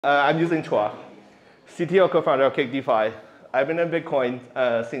I'm using Chua, CTO co-founder of Cake DeFi. I've been in Bitcoin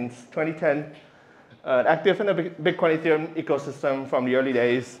since 2010, active in the Bitcoin Ethereum ecosystem from the early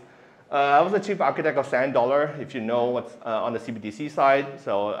days. I was the chief architect of Sand Dollar, if you know what's on the CBDC side.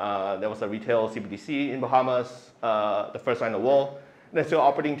 So there was a retail CBDC in Bahamas, the first one in the world. And it's still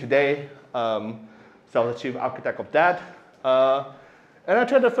operating today. So I was the chief architect of that. And I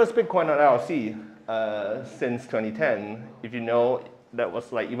traded the first Bitcoin on LLC since 2010. If you know, that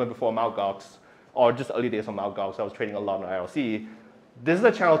was like even before Mt. Gox, or just early days of Mt. Gox. I was trading a lot on LLC. This is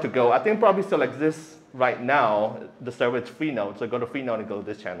the channel to go. I think probably still exists right now. The server is Freenode, so go to Freenode and go to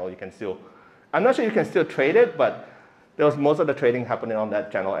this channel. You can still, I'm not sure you can still trade it, but there was most of the trading happening on that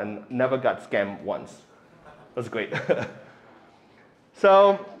channel and never got scammed once. That's great.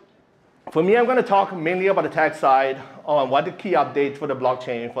 So for me, I'm going to talk mainly about the tech side on what the key updates for the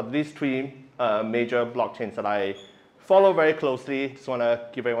blockchain for these three major blockchains that I follow very closely. Just want to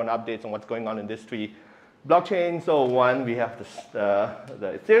give everyone updates on what's going on in these three blockchains. So one, we have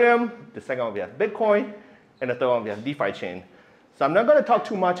the Ethereum. The second one, we have Bitcoin. And the third one, we have DeFi chain. So I'm not going to talk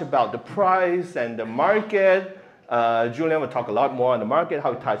too much about the price and the market. Julian will talk a lot more on the market,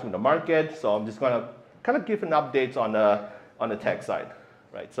 how it ties with the market. So I'm just going to kind of give an update on the tech side.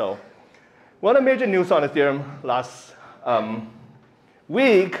 Right? So one of the major news on Ethereum last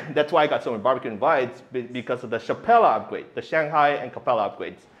week, that's why I got so many barbecue invites, because of the Capella upgrade, the Shanghai and Capella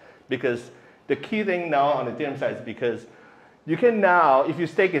upgrades. Because the key thing now on the Ethereum side is because you can now, if you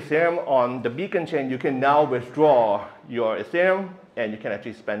stake Ethereum on the Beacon chain, you can now withdraw your Ethereum and you can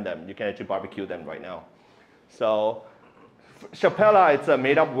actually spend them. You can actually barbecue them right now. So Capella, it's a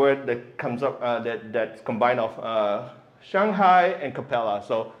made-up word that comes up that's combined of Shanghai and Capella.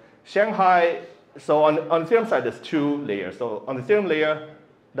 So Shanghai. So on the Ethereum side, there's two layers. So on the Ethereum layer,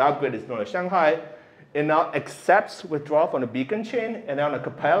 the upgrade is known as Shanghai. It now accepts withdrawal from the Beacon chain. And on the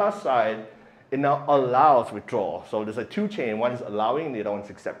Capella side, it now allows withdrawal. So there's a two chain. One is allowing, the other one is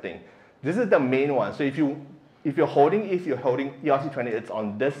accepting. This is the main one. So if you're holding ERC20, it's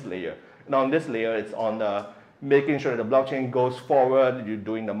on this layer. And on this layer, it's on the making sure that the blockchain goes forward. You're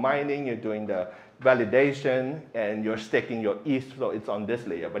doing the mining, you're doing the validation, and you're staking your ETH, so it's on this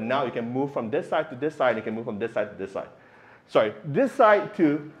layer. But now you can move from this side to this side, you can move from this side to this side. Sorry, this side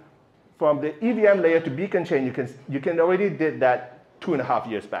to, from the EVM layer to Beacon chain, you can already did that 2.5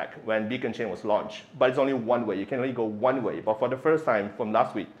 years back when Beacon chain was launched. But it's only one way, you can only go one way. But for the first time from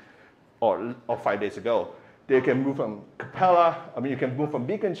last week, or 5 days ago, they can move from Capella, you can move from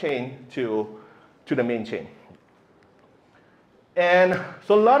Beacon chain to the main chain. And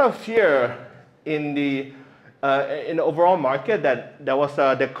so a lot of fear in the overall market that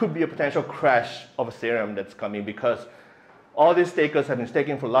there could be a potential crash of Ethereum that's coming because all these stakers have been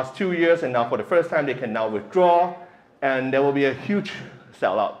staking for the last 2 years, and now for the first time they can now withdraw, and there will be a huge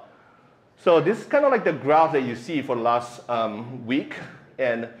sellout. So this is kind of like the graph that you see for the last week,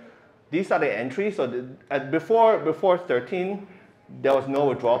 and these are the entries. So before 13, there was no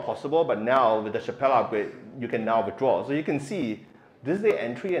withdrawal possible, but now with the Capella upgrade, you can now withdraw. So you can see this is the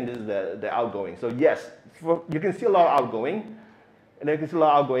entry and this is the outgoing. So yes, you can see a lot of outgoing. And then you can see a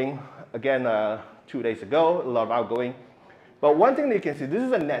lot of outgoing, again, 2 days ago, a lot of outgoing. But one thing that you can see, this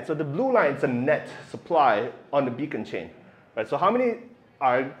is a net. So the blue line is a net supply on the Beacon chain. Right? So how many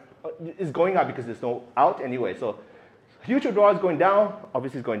is going up because there's no out anyway. So huge withdrawal is going down,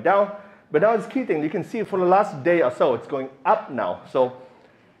 obviously it's going down. But now it's key thing, you can see for the last day or so, it's going up now. So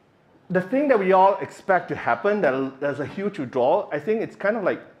the thing that we all expect to happen, that there's a huge withdrawal, I think it's kind of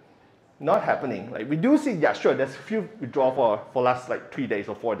like not happening. Like we do see, yeah, sure, there's a few withdrawal for last like 3 days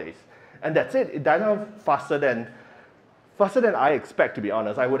or 4 days. And that's it. It died out faster than I expect, to be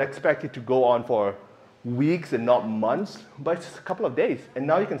honest. I would expect it to go on for weeks and not months, but it's just a couple of days. And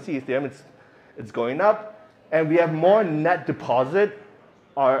now you can see Ethereum, it's going up. And we have more net deposit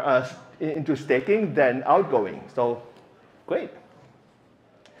into staking than outgoing. So great.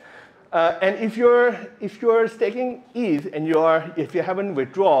 And if you're staking ETH and if you haven't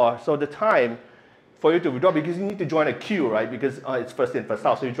withdrawn, so the time for you to withdraw, because you need to join a queue, right? Because it's first in, first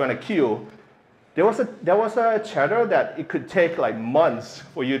out, so you join a queue. There was a chatter that it could take like months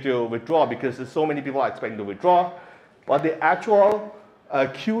for you to withdraw because there's so many people are expecting to withdraw. But the actual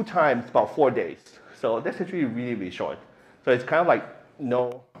queue time is about 4 days. So that's actually really, really short. So it's kind of like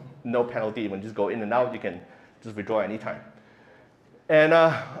no penalty. Even just go in and out, you can just withdraw anytime. And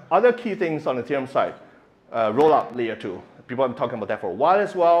other key things on the Ethereum side, rollup layer 2. People have been talking about that for a while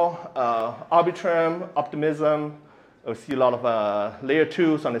as well. Arbitrum, Optimism, we see a lot of layer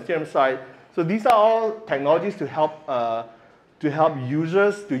 2s on the Ethereum side. So these are all technologies to help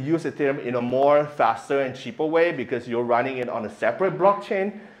users to use Ethereum in a more faster and cheaper way because you're running it on a separate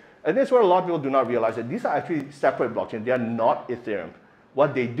blockchain. And this is where a lot of people do not realize that these are actually separate blockchains. They are not Ethereum.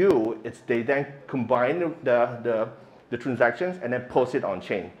 What they do is they then combine the transactions and then post it on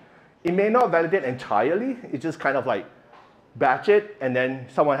chain. It may not validate entirely. It's just kind of like batch it, and then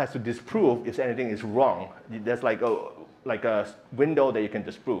someone has to disprove if anything is wrong. There's like a window that you can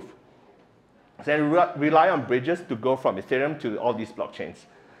disprove. So then rely on bridges to go from Ethereum to all these blockchains.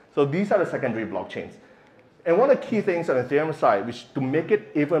 So these are the secondary blockchains. And one of the key things on the Ethereum side, which to make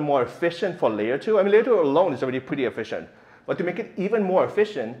it even more efficient for layer 2, I mean, layer 2 alone is already pretty efficient, but to make it even more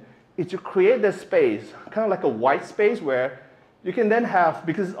efficient is to create this space, kind of like a white space where you can then have,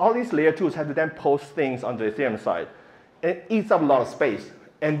 because all these layer 2s have to then post things on the Ethereum side, and it eats up a lot of space.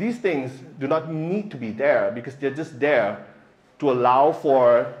 And these things do not need to be there because they're just there to allow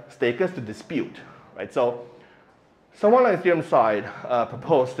for stakers to dispute, right? So someone on the Ethereum side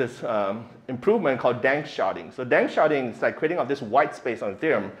proposed this improvement called dank sharding. So dank sharding is like creating of this white space on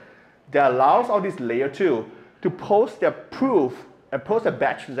Ethereum that allows all these layer 2 to post their proof and post a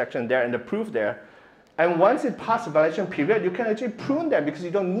batch transaction there and the proof there. And once it passes the validation period, you can actually prune them because you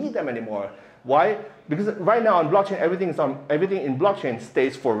don't need them anymore. Why? Because right now on blockchain, everything in blockchain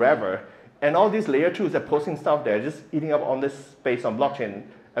stays forever. And all these layer 2s are posting stuff there, just eating up all this space on blockchain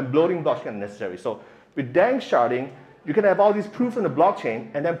and bloating blockchain unnecessary. So with dank sharding, you can have all these proofs on the blockchain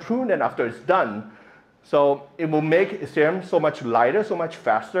and then prune them after it's done. So it will make Ethereum so much lighter, so much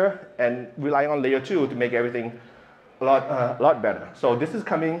faster, and relying on layer 2 to make everything a lot better. So this is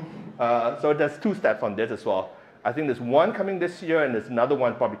coming, so there's 2 steps on this as well. I think there's one coming this year and there's another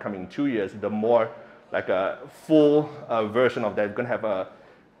one probably coming in 2 years. The more like a full version of that. We're gonna have a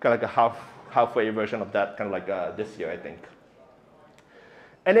kind of like a halfway version of that, kind of like this year, I think.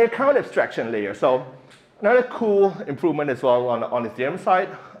 And the account abstraction layer. So another cool improvement as well on the Ethereum side.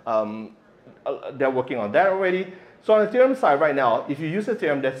 They're working on that already. So on the Ethereum side right now, if you use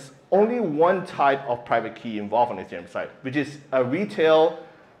Ethereum, there's only one type of private key involved on the Ethereum side, which is a retail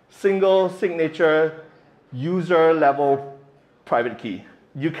single signature user level private key.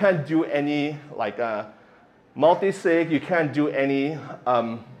 You can't do any like multi-sig. You can't do any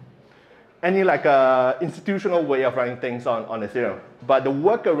like institutional way of running things on Ethereum. But the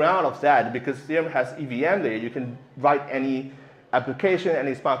workaround of that, because Ethereum has EVM layer, you can write any application,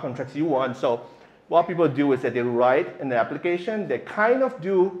 any smart contracts you want. So what people do is that they write in the application, they kind of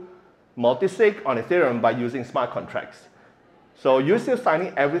do multi-sig on Ethereum by using smart contracts. So you're still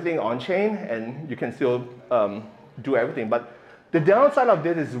signing everything on-chain, and you can still do everything. But the downside of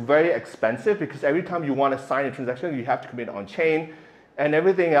this is very expensive because every time you want to sign a transaction, you have to commit on-chain, and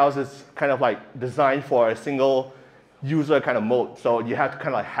everything else is kind of like designed for a single user kind of mode. So you have to kind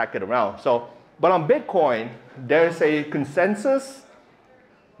of like hack it around. So, but on Bitcoin, there's a consensus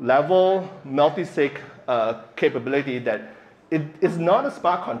level multi-sig capability that it is not a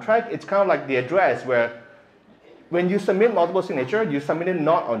smart contract. It's kind of like the address where when you submit multiple signature, you submit it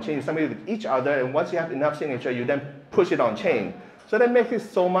not on chain, you submit it with each other, and once you have enough signature, you then push it on chain. So that makes it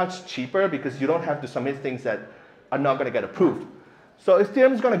so much cheaper because you don't have to submit things that are not going to get approved. So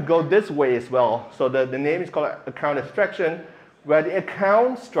Ethereum is going to go this way as well. So the name is called account abstraction, where the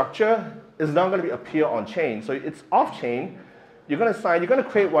account structure is not going to appear on chain. So it's off chain. You're going to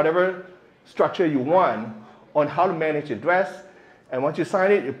create whatever structure you want on how to manage the address. And once you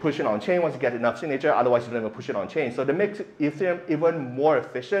sign it, you push it on chain once you get enough signature. Otherwise, you don't even push it on chain. So that makes Ethereum even more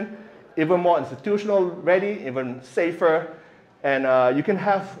efficient, even more institutional ready, even safer. And you can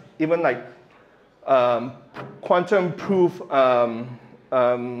have even like quantum proof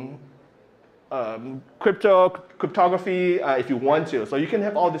cryptography if you want to. So you can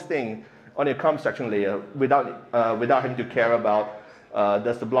have all this thing on your account abstraction layer without having to care about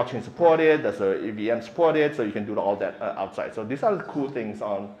does the blockchain support it, does the EVM support it, so you can do all that outside. So these are the cool things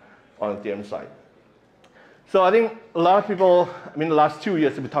on the Ethereum side. So I think a lot of people, I mean the last 2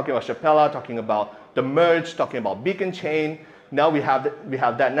 years we've been talking about Chapella, talking about the merge, talking about Beacon Chain. Now we have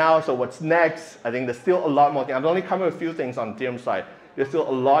that now, so what's next? I think there's still a lot more things. I've only covered a few things on the Ethereum side. There's still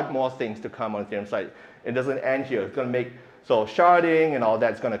a lot more things to come on the Ethereum side. It doesn't end here. It's going to make, so sharding and all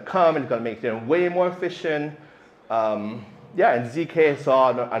that's going to come, and it's going to make Ethereum way more efficient. Yeah, and ZK, so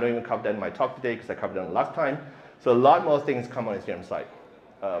I don't even cover that in my talk today because I covered it last time. So a lot more things come on the Ethereum side.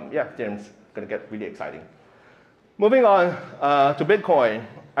 Yeah, Ethereum's going to get really exciting. Moving on to Bitcoin.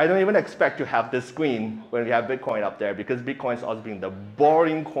 I don't even expect to have this screen when we have Bitcoin up there because Bitcoin is also being the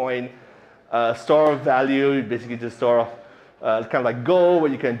boring coin, store of value, basically just store of kind of like gold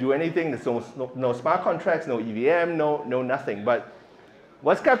where you can do anything. There's no smart contracts, no EVM, no nothing. But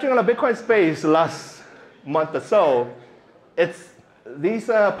what's capturing on the Bitcoin space the last month or so, it's these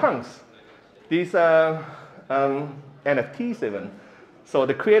punks, these NFTs even. So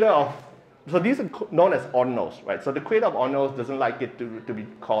the creator of, so these are known as ordinals, right? So the creator of ordinals doesn't like it to be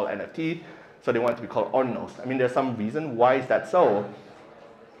called NFT, so they want it to be called ordinals. I mean, there's some reason why is that so.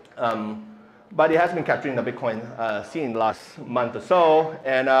 But it has been capturing the Bitcoin scene last month or so,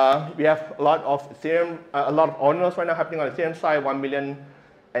 and we have a lot of Ethereum, a lot of ordinals right now happening on the Ethereum side, 1 million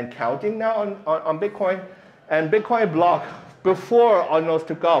and counting now on Bitcoin. And Bitcoin block before ordinals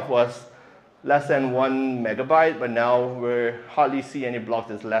took off was less than 1 megabyte, but now we hardly see any blocks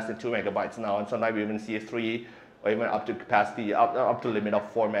that's less than 2 megabytes now, and sometimes we even see 3 or even up to capacity, up to the limit of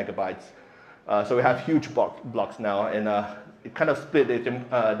 4 megabytes. So we have huge blocks now, and it kind of split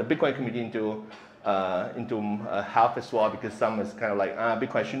the Bitcoin community into half as well, because some is kind of like,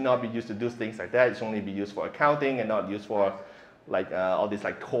 Bitcoin should not be used to do things like that. It's only be used for accounting and not used for like all these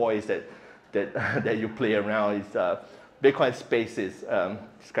like toys that you play around. It's, Bitcoin space is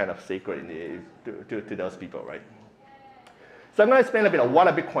kind of sacred to those people, right? So I'm going to explain a bit of what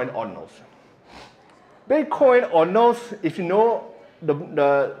are Bitcoin ordinals. Bitcoin ordinals, if you know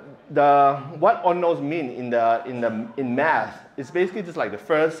what ordinals mean in math, it's basically just like the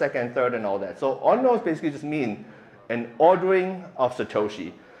first, second, third, and all that. So ordinals basically just mean an ordering of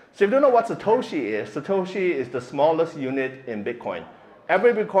Satoshi. So if you don't know what Satoshi is the smallest unit in Bitcoin.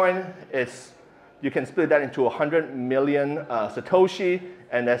 Every Bitcoin is, you can split that into 100 million Satoshi,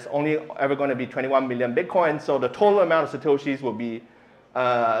 and there's only ever going to be 21 million Bitcoin. So the total amount of Satoshis will be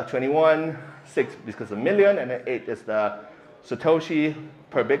 21, 6 because a million, and then 8 is the Satoshi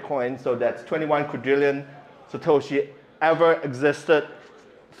per Bitcoin. So that's 21 quadrillion Satoshi ever existed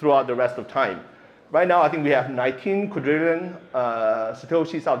throughout the rest of time. Right now, I think we have 19 quadrillion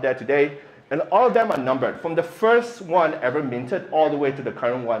Satoshis out there today, and all of them are numbered from the first one ever minted all the way to the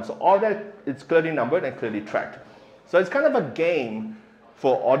current one. So all that is clearly numbered and clearly tracked. So it's kind of a game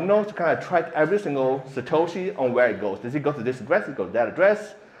for ordinals to kind of track every single Satoshi on where it goes. Does it go to this address? Does it go to that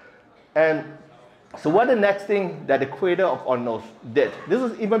address? And so what the next thing that the creator of ordinals did, this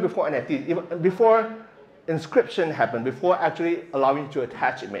was even before NFTs, even before inscription happened, before actually allowing you to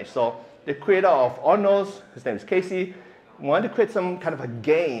attach image. So the creator of ordinals, his name is Casey, wanted to create some kind of a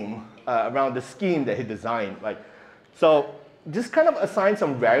game around the scheme that he designed. Like, so just kind of assign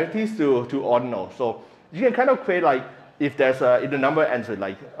some rarities to ordinals. So you can kind of create like, if the number ends with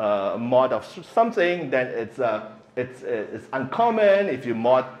like a mod of something, then it's uncommon. If you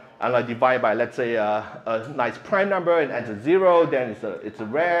mod and like divide by, let's say, a nice prime number and ends at 0, then it's a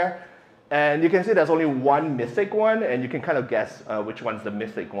rare. And you can see there's only one mythic one, and you can kind of guess which one's the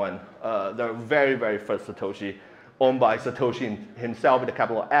mythic one. The very, very first Satoshi, owned by Satoshi himself with a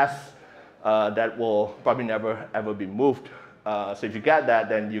capital S, that will probably never ever be moved. So if you get that,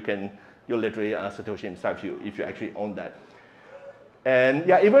 then you're literally Satoshi himself if you actually own that. And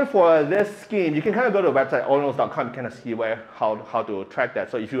yeah, even for this scheme, you can kind of go to the website ordinals.com, you kind of see how to track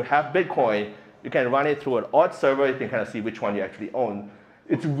that. So if you have Bitcoin, you can run it through an odd server, you can kind of see which one you actually own.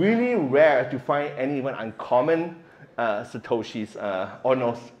 It's really rare to find any even uncommon Satoshis,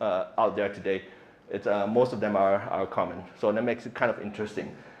 ordinals out there today. Most of them are common, so that makes it kind of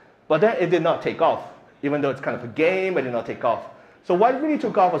interesting. But then it did not take off, even though it's kind of a game, it did not take off. So what really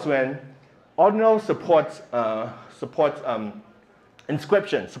took off was when ordinals supports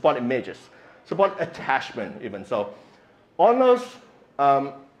inscription, support images, support attachment even. So ordinals,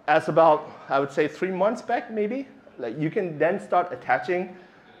 as about, I would say 3 months back maybe, like you can then start attaching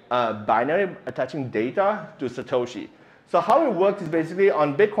attaching data to Satoshi. So how it works is basically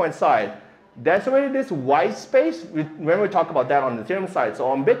on Bitcoin side, there's already this white space. Remember we talked about that on the Ethereum side. So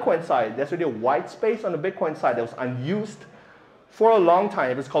on Bitcoin side, there's already a white space on the Bitcoin side that was unused for a long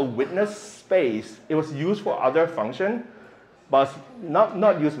time. It was called witness space. It was used for other function, but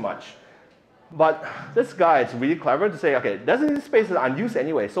not used much. But this guy is really clever to say, okay, this space is unused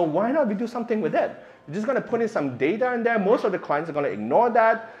anyway, so why not we do something with it? You're just going to put in some data in there. Most of the clients are going to ignore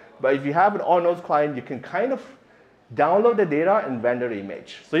that. But if you have an ordinals client, you can kind of download the data and render the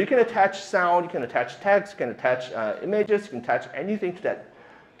image. So you can attach sound, you can attach text, you can attach images, you can attach anything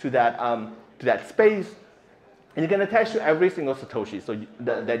to that space. And you can attach to every single Satoshi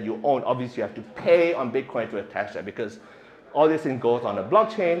that you own. Obviously, you have to pay on Bitcoin to attach that because all this thing goes on a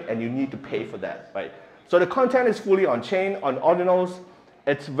blockchain and you need to pay for that, right? So the content is fully on chain, on ordinals.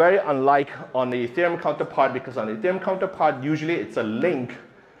 It's very unlike on the Ethereum counterpart, because on the Ethereum counterpart, usually it's a link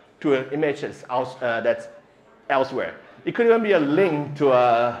to an image that's elsewhere. It could even be a link to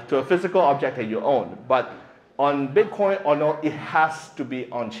a physical object that you own. But on Bitcoin, ordinal, it has to be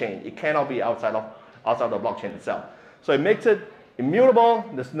on chain. It cannot be outside of the blockchain itself. So it makes it immutable.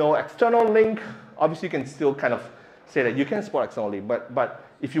 There's no external link. Obviously, you can still kind of say that you can support externally, but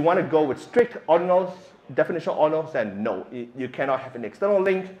if you want to go with strict ordinals, definition of ordinals, then no, you cannot have an external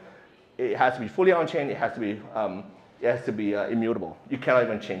link. It has to be fully on-chain. It has to be immutable. You cannot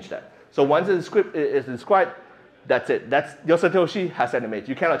even change that. So once the script is inscribed, that's it. That's your Satoshi has that image.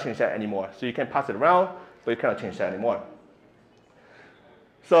 You cannot change that anymore. So you can pass it around, but you cannot change that anymore.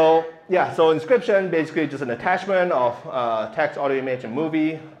 So yeah, so inscription basically just an attachment of text, audio, image, and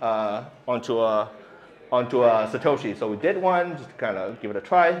movie onto a Satoshi. So we did one, just to kind of give it a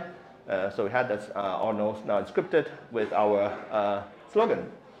try. So we had this ordinals now encrypted with our slogan.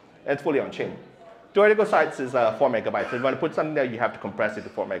 And it's fully on chain. Theoretical size is 4 megabytes. If you want to put something there, you have to compress it to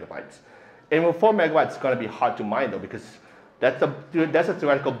 4 megabytes. And with 4 megabytes, it's going to be hard to mine though, because that's a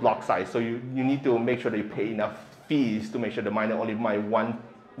theoretical block size. So you need to make sure that you pay enough fees to make sure the miner only mine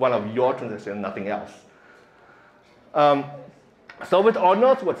one of your transactions, nothing else. So with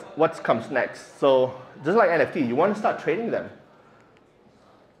ordinals, what comes next? So just like NFT, you want to start trading them.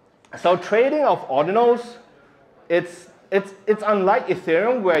 So trading of ordinals, it's unlike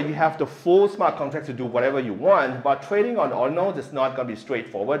Ethereum where you have the full smart contract to do whatever you want, but trading on ordinals is not going to be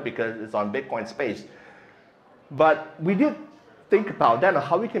straightforward because it's on Bitcoin space. But we did think about that and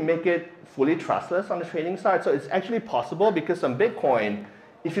how we can make it fully trustless on the trading side. So it's actually possible because on Bitcoin,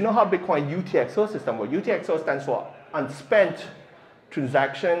 if you know how Bitcoin UTXO system works, UTXO stands for unspent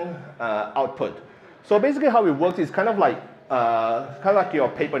transaction output. So basically how it works is kind of like your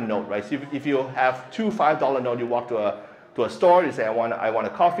paper note, right? So if you have two $5 notes, you walk to a store, you say, I want a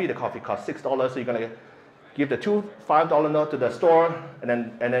coffee. The coffee costs $6, so you're gonna give the two $5 note to the store, and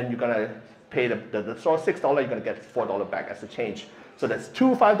then you're gonna pay the store $6. You're gonna get $4 back as a change. So that's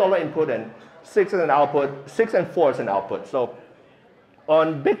two $5 input and 6 as an output. 6 and 4 as an output. So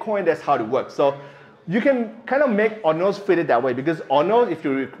on Bitcoin, that's how it works. So you can kind of make ordinals fit it that way because ordinal, if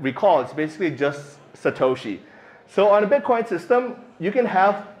you recall, it's basically just Satoshi. So on a Bitcoin system, you can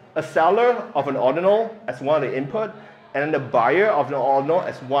have a seller of an ordinal as one of the input, and then the buyer of the ordinal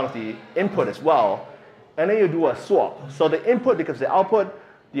as one of the input as well. And then you do a swap. So the input becomes the output,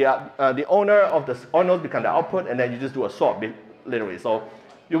 the owner of the ordinal becomes the output, and then you just do a swap, literally. So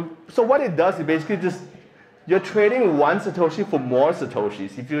what it does is basically just, you're trading one Satoshi for more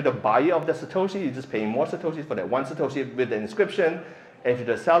Satoshis. If you're the buyer of the Satoshi, you're just paying more Satoshis for that one Satoshi with the inscription. And if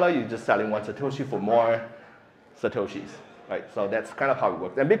you're the seller, you're just selling one Satoshi for more Satoshis, right? So that's kind of how it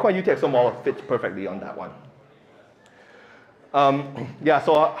works. And Bitcoin UTXO model fits perfectly on that one. Yeah,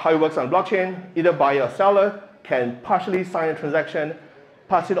 so how it works on blockchain, either buyer or seller can partially sign a transaction,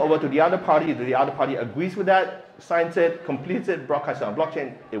 pass it over to the other party. If the other party agrees with that, signs it, completes it, broadcasts it on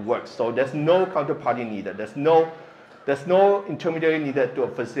blockchain, it works. So there's no counterparty needed. There's no intermediary needed to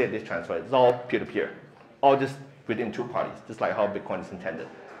facilitate this transfer. It's all peer-to-peer, all just within two parties, just like how Bitcoin is intended.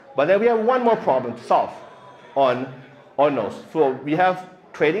 But then we have one more problem to solve on ordinals. So we have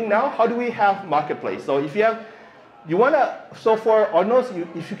trading now. How do we have marketplace? So if so for ordinals,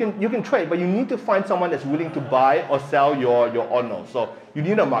 you can trade, but you need to find someone that's willing to buy or sell your ordinals. So you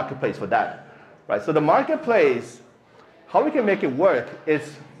need a marketplace for that, right? So the marketplace, how we can make it work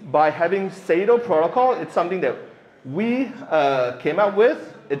is by having Sado protocol. It's something that we came up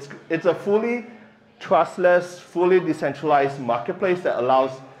with. It's a fully trustless, fully decentralized marketplace that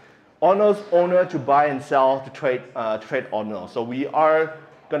allows ordinals owner to buy and sell to trade ordinals. So we are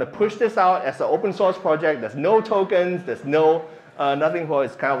going to push this out as an open source project. There's no tokens. There's no nothing for.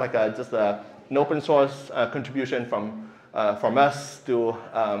 It's kind of like just an open source contribution from us to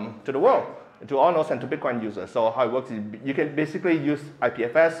the world, to ordinals and to Bitcoin users. So how it works is you can basically use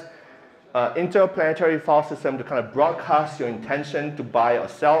IPFS, interplanetary file system, to kind of broadcast your intention to buy or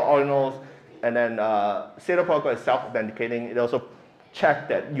sell ordinals, and then Sado protocol is self-authenticating. It also checks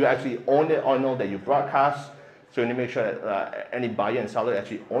that you actually own the ordinal that you broadcast. So you need to make sure that any buyer and seller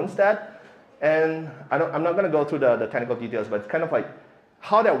actually owns that. And I'm not going to go through the technical details, but it's kind of like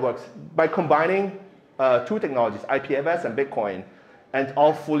how that works by combining two technologies, IPFS and Bitcoin, and it's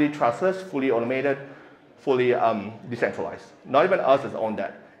all fully trustless, fully automated, fully decentralized. Not even us has owned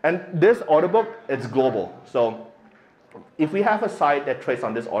that. And this order book, it's global. So if we have a site that trades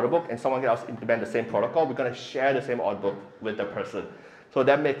on this order book and someone else implement the same protocol, we're going to share the same order book with the person. So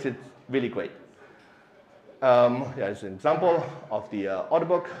that makes it really great. Yeah, it's an example of the order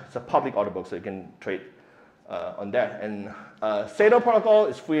book. It's a public order book, so you can trade on that. And Sado protocol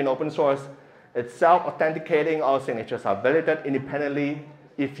is free and open source. It's self-authenticating. All signatures are validated independently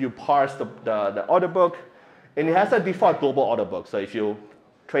if you parse the order book. And it has a default global order book. So if you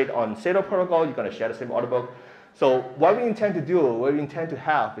trade on Sado protocol, you're going to share the same order book. So what we intend to do, what we intend to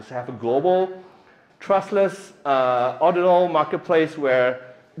have, is to have a global, trustless ordinal marketplace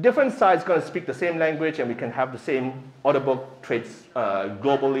where different sides going to speak the same language, and we can have the same order book trades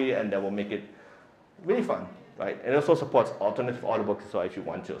globally, and that will make it really fun, right? And it also supports alternative order books as well if you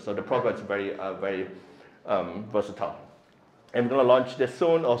want to. So the protocol is very, very versatile. And we're going to launch this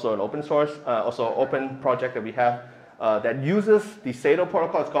soon, also an open source, also open project that we have that uses the Sato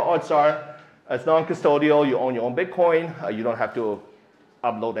protocol. It's called OddStar. It's non-custodial. You own your own Bitcoin. You don't have to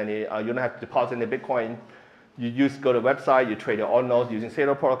upload any, you don't have to deposit any Bitcoin. You go to the website, you trade your own nodes using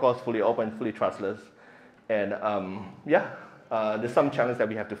Sato protocols, fully open, fully trustless. And there's some challenges that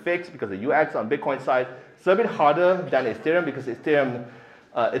we have to fix because the UX on Bitcoin side is a bit harder than Ethereum because Ethereum,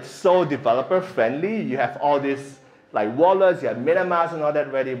 it's so developer friendly. You have all these like wallets, you have MetaMask and all that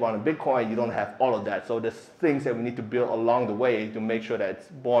ready, but on Bitcoin, you don't have all of that. So there's things that we need to build along the way to make sure that it's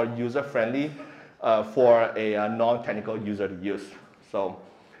more user-friendly for a non-technical user to use. So,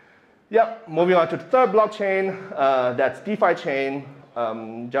 yep, moving on to the third blockchain, that's DeFi chain,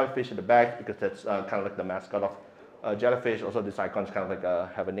 Jellyfish at the back, because that's kind of like the mascot of Jellyfish. Also, this icon's kind of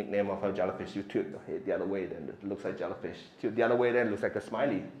like have a nickname of a jellyfish. You tilt your head the other way, then it looks like jellyfish. Tilt the other way, then it looks like a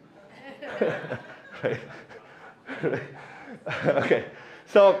smiley. Right. Okay,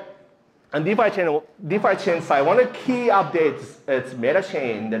 so on DeFi chain side, one of the key updates is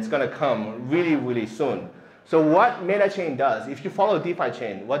MetaChain that's going to come really, really soon. So what MetaChain does, if you follow DeFi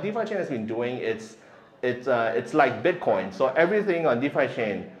chain, what DeFi chain has been doing, it's like Bitcoin. So everything on DeFi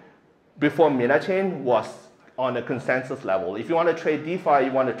chain before MetaChain was on a consensus level. If you want to trade DeFi,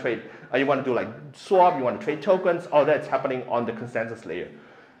 you want to do like swap, you want to trade tokens, all that's happening on the consensus layer.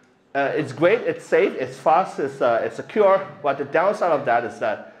 It's great, it's safe, it's fast, it's secure, but the downside of that is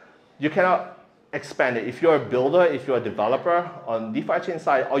that you cannot expand it. If you're a builder, if you're a developer on DeFi chain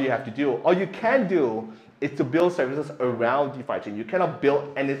side, all you can do is to build services around DeFi chain. You cannot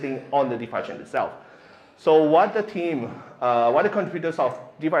build anything on the DeFi chain itself. So what the contributors of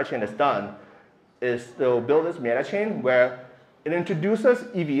DeFi chain has done is to build this meta chain where it introduces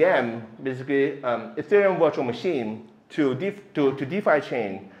EVM, basically Ethereum virtual machine, to DeFi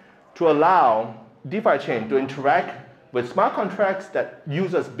chain to allow DeFi chain to interact with smart contracts that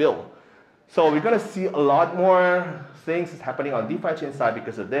users build. So we're going to see a lot more things happening on DeFi chain side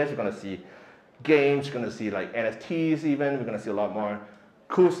because of this. We're going to see games, we're going to see like NFTs even. We're going to see a lot more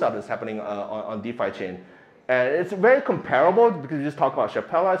cool stuff that's happening on DeFi chain. And it's very comparable because you just talk about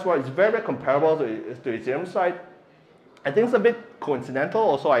Chapella as well. It's very, very comparable to Ethereum side. I think it's a bit coincidental.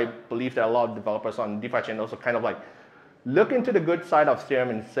 Also, I believe that a lot of developers on DeFi chain also kind of like look into the good side of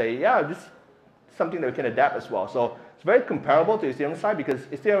Ethereum and say, yeah, this is something that we can adapt as well. So it's very comparable to Ethereum side because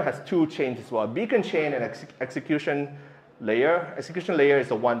Ethereum has two chains as well, beacon chain and execution layer. Execution layer is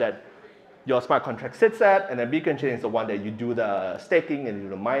the one that your smart contract sits at, and then beacon chain is the one that you do the staking and you do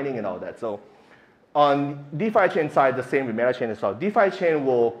the mining and all that. So on DeFi chain side, the same with MetaChain as well. DeFi chain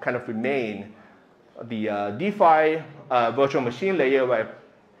will kind of remain the DeFi virtual machine layer where it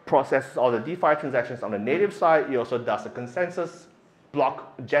processes all the DeFi transactions on the native side. It also does the consensus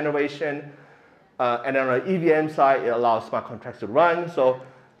block generation. And then on the EVM side, it allows smart contracts to run. So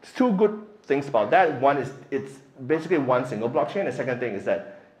there's two good things about that. One is it's basically one single blockchain. The second thing is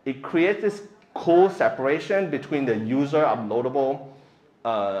that it creates this cool separation between the user uploadable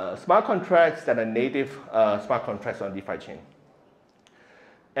smart contracts that are native smart contracts on DeFi chain.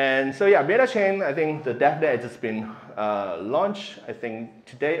 And so yeah, MetaChain, I think the dev net has just been launched, I think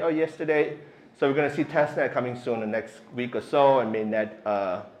today or yesterday. So we're going to see testnet coming soon the next week or so, and mainnet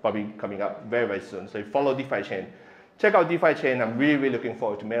probably coming up very, very soon. So if you follow DeFi chain, check out DeFi chain. I'm really, really looking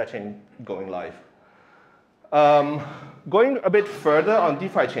forward to MetaChain going live. Going a bit further on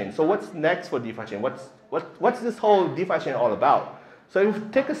DeFi chain. So what's next for DeFi chain? What's this whole DeFi chain all about? So if you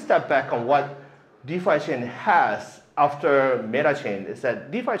take a step back on what DeFi chain has after MetaChain, is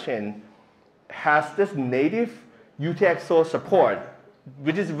that DeFi chain has this native UTXO support,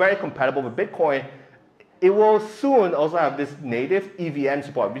 which is very compatible with Bitcoin. It will soon also have this native EVM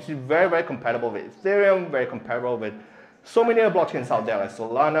support, which is very, very compatible with Ethereum, very compatible with so many other blockchains out there, like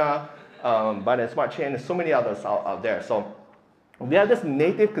Solana, Binance Smart Chain, and so many others out there. So we have this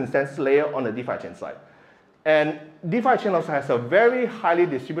native consensus layer on the DeFi chain side. And DeFi chain also has a very highly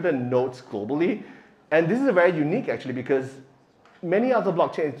distributed nodes globally. And this is very unique actually because many other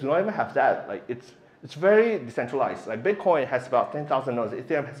blockchains do not even have that. Like it's very decentralized. Like Bitcoin has about 10,000 nodes,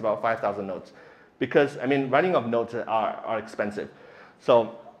 Ethereum has about 5,000 nodes. Because, I mean, running of nodes are expensive.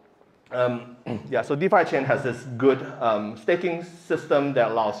 So, yeah, so DeFi chain has this good staking system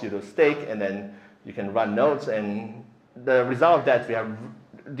that allows you to stake and then you can run nodes. And the result of that, we have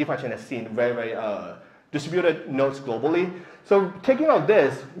DeFi chain has seen very, very distributed nodes globally. So taking out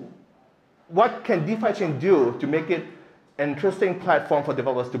this, what can DeFi chain do to make it an interesting platform for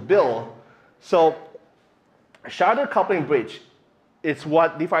developers to build? So shadow coupling bridge it's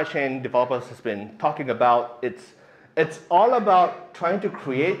what DeFi chain developers has been talking about. It's all about trying to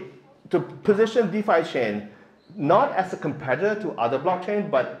position DeFi chain not as a competitor to other blockchains,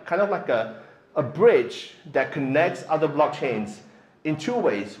 but kind of like a bridge that connects other blockchains in two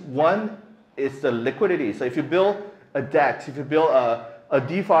ways. One is the liquidity. So if you build a DEX, if you build a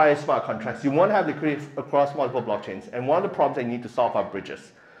DeFi smart contracts, you want to have liquidity across multiple blockchains. And one of the problems they need to solve are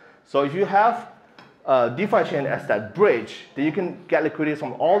bridges. So if you have DeFi chain as that bridge, then you can get liquidity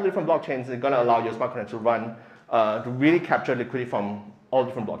from all different blockchains. It's going to allow your smart contract to run, to really capture liquidity from all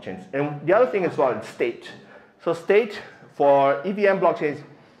different blockchains. And the other thing as well is state. So state for EVM blockchains,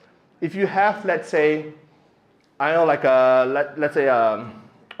 if you have, let's say, I know, like let's say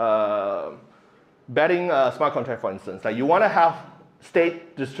betting smart contract, for instance, like you want to have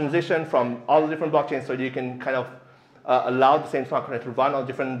state this transition from all the different blockchains so you can kind of allow the same smart contract to run on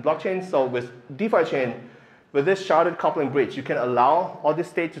different blockchains. So with DeFi chain, with this sharded coupling bridge, you can allow all this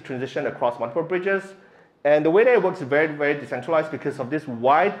state to transition across multiple bridges. And the way that it works is very, very decentralized because of this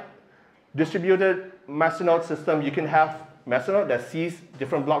wide distributed masternode system. You can have masternode that sees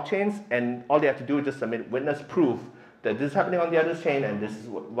different blockchains, and all they have to do is just submit witness proof that this is happening on the other chain, and this is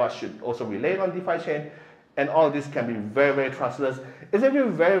what should also relay on DeFi chain. And all of this can be very, very trustless. It's actually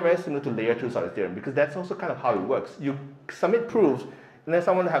very, very similar to layer 2 side of Ethereum because that's also kind of how it works. You submit proofs, and then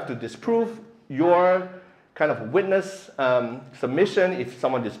someone will have to disprove your kind of witness submission. If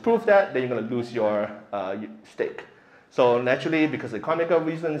someone disproves that, then you're going to lose your stake. So naturally, because of economical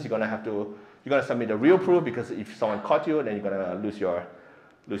reasons, you're going to submit a real proof because if someone caught you, then you're going to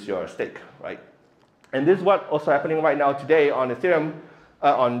lose your stake, right? And this is what also happening right now today on Ethereum.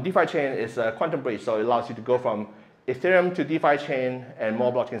 On DeFi chain is a quantum bridge, so it allows you to go from Ethereum to DeFi chain, and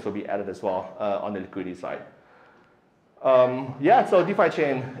more blockchains will be added as well on the liquidity side. Yeah, so DeFi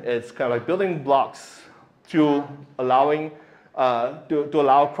chain is kind of like building blocks to allow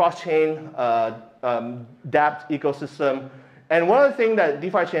cross-chain dApps ecosystem. And one of the things that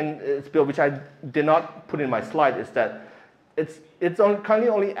DeFi chain is built, which I did not put in my slide, is that it's currently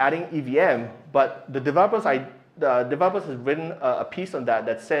only adding EVM, but the developers has written a piece on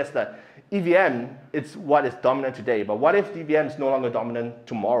that says that EVM is what is dominant today, but what if EVM is no longer dominant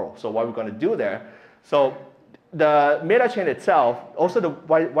tomorrow? So what we're going to do there? So the Meta chain itself, also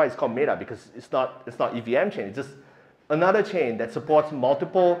why it's called Meta, because it's not EVM chain, it's just another chain that supports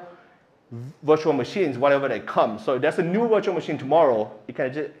multiple virtual machines, whatever they come. So if there's a new virtual machine tomorrow, you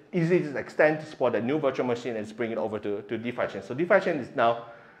can just easily extend to support that new virtual machine and just bring it over to DeFi chain. So DeFi chain is now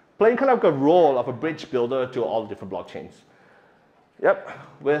playing kind of a role of a bridge builder to all the different blockchains. Yep,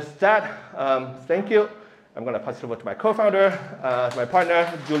 with that, thank you. I'm going to pass it over to my co-founder, my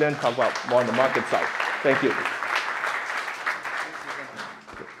partner, Julian, talk about more on the market side. Thank you.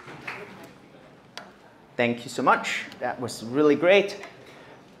 Thank you so much. That was really great.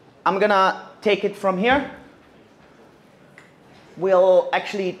 I'm going to take it from here. We'll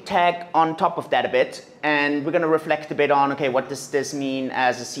actually tag on top of that a bit, and we're going to reflect a bit on, okay, what does this mean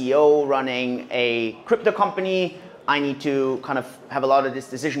as a CEO running a crypto company? I need to kind of have a lot of this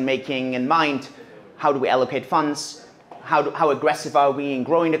decision making in mind. How do we allocate funds? How aggressive are we in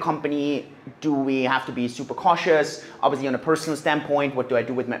growing the company? Do we have to be super cautious? Obviously, on a personal standpoint, what do I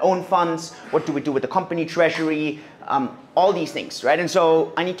do with my own funds? What do we do with the company treasury? All these things, right? And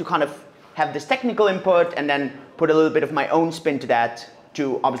so I need to kind of have this technical input and then put a little bit of my own spin to that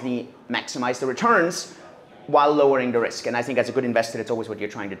to obviously maximize the returns while lowering the risk. And I think as a good investor, that's always what you're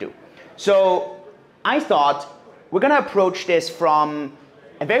trying to do. So I thought we're going to approach this from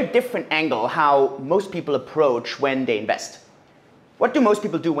a very different angle how most people approach when they invest. What do most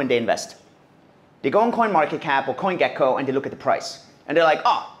people do when they invest? They go on CoinMarketCap or CoinGecko and they look at the price. And they're like,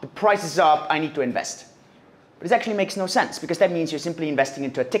 oh, the price is up, I need to invest. But this actually makes no sense because that means you're simply investing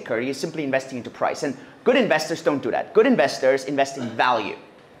into a ticker, you're simply investing into price. And good investors don't do that. Good investors invest in value.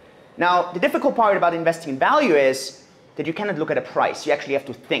 Now, the difficult part about investing in value is that you cannot look at a price, you actually have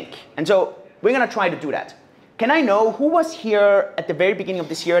to think. And so we're going to try to do that. Can I know who was here at the very beginning of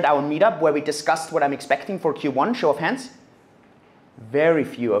this year at our meetup where we discussed what I'm expecting for Q1? Show of hands. Very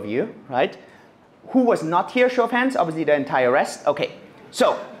few of you, right? Who was not here? Show of hands. Obviously the entire rest. Okay,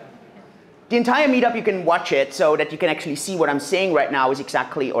 so the entire meetup, you can watch it so that you can actually see what I'm saying right now is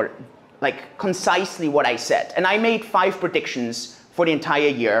exactly or like concisely what I said. And I made 5 predictions for the entire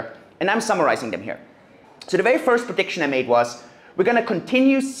year, and I'm summarizing them here. So the very first prediction I made was we're going to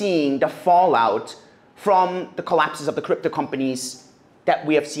continue seeing the fallout from the collapses of the crypto companies that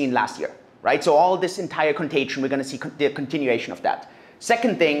we have seen last year, right? So all this entire contagion, we're going to see the continuation of that.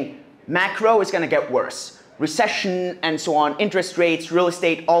 Second thing, macro is going to get worse. Recession and so on, interest rates, real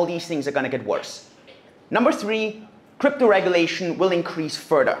estate, all these things are going to get worse. Number 3, crypto regulation will increase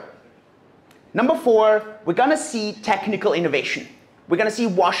further. Number 4, we're gonna see technical innovation. We're gonna see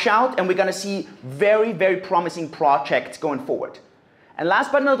washout, and we're gonna see very, very promising projects going forward. And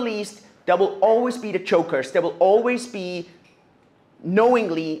last but not least, there will always be the chokers. There will always be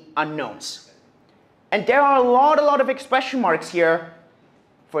knowingly unknowns. And there are a lot of expression marks here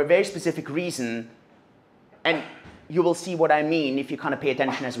for a very specific reason. And you will see what I mean if you kind of pay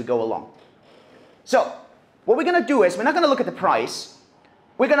attention as we go along. So what we're gonna do is, we're not gonna look at the price.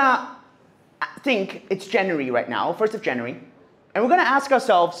 We're gonna think it's January right now, 1st of January. And we're gonna ask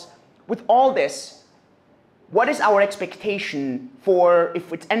ourselves, with all this, what is our expectation for,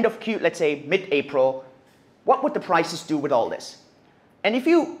 if it's end of Q, let's say mid-April, what would the prices do with all this? And if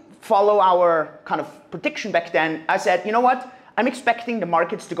you follow our kind of prediction back then, I said, you know what? I'm expecting the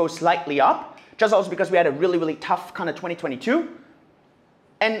markets to go slightly up, just also because we had a really, really tough kind of 2022.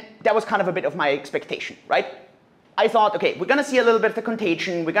 And that was kind of a bit of my expectation, right? I thought, okay, we're gonna see a little bit of the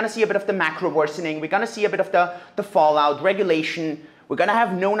contagion, we're gonna see a bit of the macro worsening, we're gonna see a bit of the fallout, regulation, we're gonna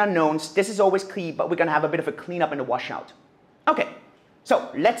have known unknowns, this is always key, but we're gonna have a bit of a cleanup and a washout. Okay, so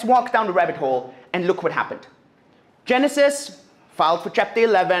let's walk down the rabbit hole and look what happened. Genesis filed for Chapter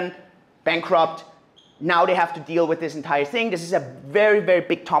 11, bankrupt. Now they have to deal with this entire thing. This is a very, very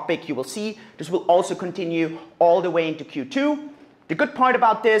big topic, you will see. This will also continue all the way into Q2. The good part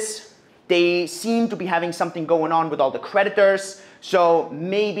about this, they seem to be having something going on with all the creditors. So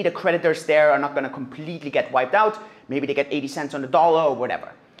maybe the creditors there are not going to completely get wiped out. Maybe they get 80 cents on the dollar or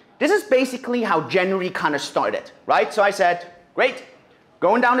whatever. This is basically how January kind of started, right? So I said, great,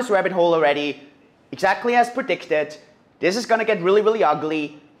 going down this rabbit hole already, exactly as predicted. This is going to get really, really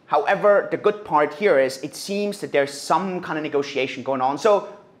ugly. However, the good part here is it seems that there's some kind of negotiation going on. So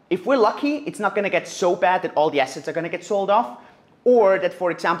if we're lucky, it's not going to get so bad that all the assets are going to get sold off. Or that,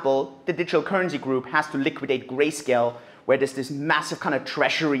 for example, the digital currency group has to liquidate Grayscale, where there's this massive kind of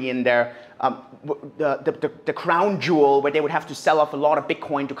treasury in there, the crown jewel, where they would have to sell off a lot of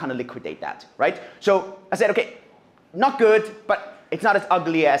Bitcoin to kind of liquidate that, right? So I said, okay, not good, but it's not as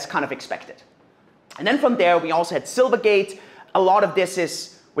ugly as kind of expected. And then from there, we also had Silvergate. A lot of this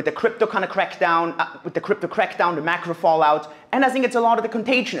is with the crypto kind of crackdown, the macro fallout, and I think it's a lot of the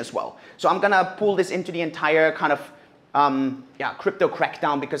contagion as well. So I'm gonna pull this into the entire kind of crypto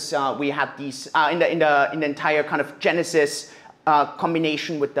crackdown, because we had these in the entire kind of Genesis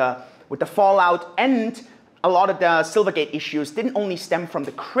combination with the fallout, and a lot of the Silvergate issues didn't only stem from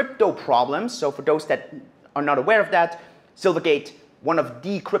the crypto problems. So for those that are not aware of that, Silvergate, one of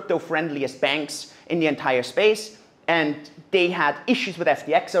the crypto-friendliest banks in the entire space, and they had issues with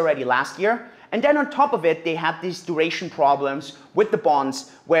FTX already last year. And then on top of it, they had these duration problems with the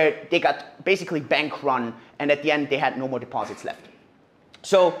bonds where they got basically bank run, and at the end they had no more deposits left.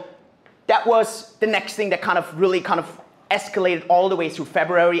 So that was the next thing that kind of really kind of escalated all the way through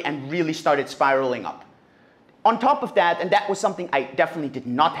February and really started spiraling up. On top of that, and that was something I definitely did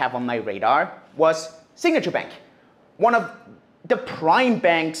not have on my radar, was Signature Bank. One of the prime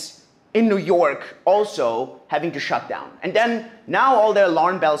banks in New York also having to shut down. And then now all their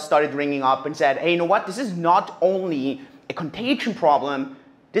alarm bells started ringing up and said, hey, you know what? This is not only a contagion problem,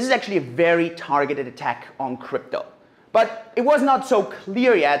 this is actually a very targeted attack on crypto. But it was not so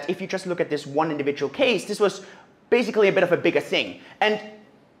clear yet if you just look at this one individual case. This was basically a bit of a bigger thing. And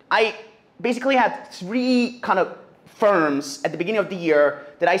I basically had 3 kind of firms at the beginning of the year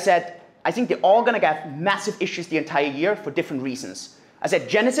that I said, I think they're all gonna get massive issues the entire year for different reasons. I said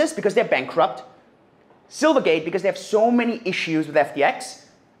Genesis because they're bankrupt, Silvergate because they have so many issues with FTX,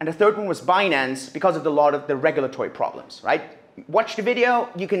 and the third one was Binance because of a lot of the regulatory problems, right? Watch the video,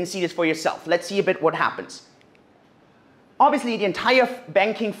 you can see this for yourself. Let's see a bit what happens. Obviously, the entire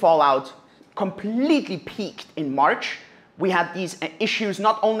banking fallout completely peaked in March. We had these issues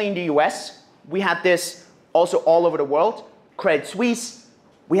not only in the US, we had this also all over the world. Credit Suisse,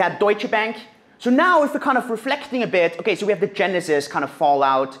 we had Deutsche Bank. So now if we're kind of reflecting a bit, okay, so we have the Genesis kind of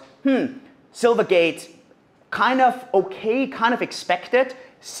fallout, Silvergate, kind of okay, kind of expected.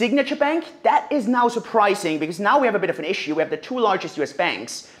 Signature Bank, that is now surprising because now we have a bit of an issue. We have the 2 largest US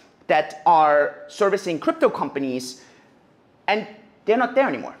banks that are servicing crypto companies, and they're not there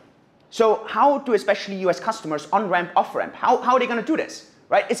anymore. So how do especially US customers on-ramp, off-ramp? How are they gonna do this,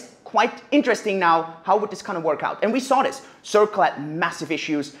 right? It's quite interesting now, how would this kind of work out? And we saw this. Circle had massive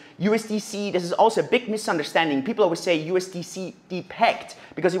issues. USDC, this is also a big misunderstanding. People always say USDC depegged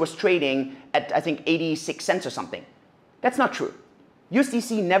because it was trading at, I think, 86 cents or something. That's not true.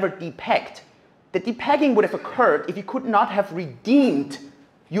 USDC never depegged. The depegging would have occurred if you could not have redeemed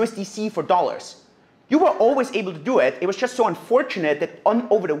USDC for dollars. you were always able to do it. It was just so unfortunate that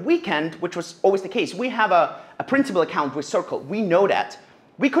over the weekend, which was always the case, we have a principal account with Circle. We know that.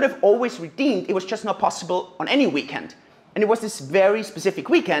 We could have always redeemed. It was just not possible on any weekend. And it was this very specific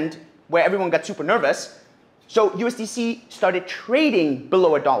weekend where everyone got super nervous. So USDC started trading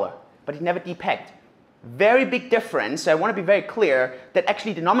below $1, but it never depegged. Very big difference. I want to be very clear that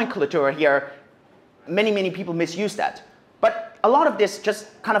actually the nomenclature here, many people misuse that. But a lot of this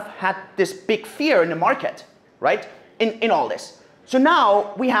just kind of had this big fear in the market, right, in all this. So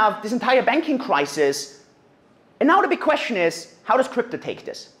now we have this entire banking crisis. And now the big question is, how does crypto take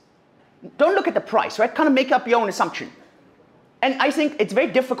this? Don't look at the price, right? Kind of make up your own assumption. And I think it's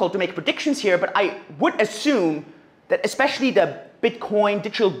very difficult to make predictions here, but I would assume that especially the Bitcoin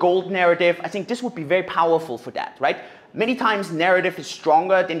digital gold narrative, I think this would be very powerful for that, right? Many times narrative is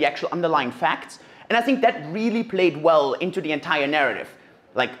stronger than the actual underlying facts. And I think that really played well into the entire narrative.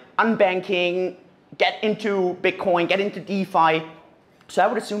 Like unbanking, get into Bitcoin, get into DeFi. So I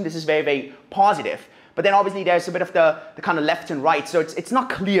would assume this is very positive. But then obviously there's a bit of the kind of left and right, so it's not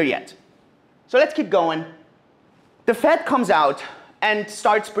clear yet. So let's keep going. The Fed comes out and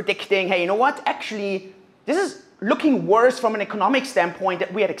starts predicting, hey, you know what? Actually, this is looking worse from an economic standpoint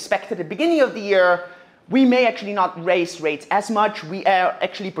that we had expected at the beginning of the year. We may actually not raise rates as much. We are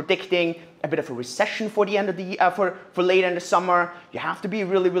actually predicting a bit of a recession for the end of the year, for later in the summer. You have to be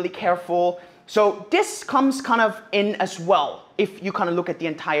really careful. So this comes kind of in as well, if you kind of look at the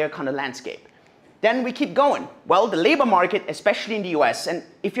entire kind of landscape. Then we keep going. Well, the labor market, especially in the US, and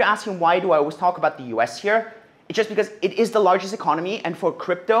if you're asking why do I always talk about the US here, it's just because it is the largest economy, and for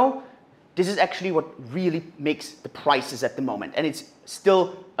crypto, this is actually what really makes the prices at the moment, and it's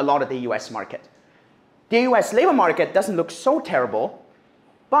still a lot of the US market. The US labor market doesn't look so terrible,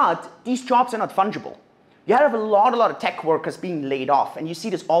 but these jobs are not fungible. You have a lot of tech workers being laid off, and you see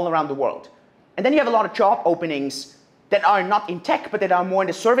this all around the world. And then you have a lot of job openings that are not in tech, but that are more in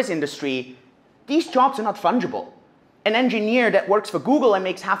the service industry. These jobs are not fungible. An engineer that works for Google and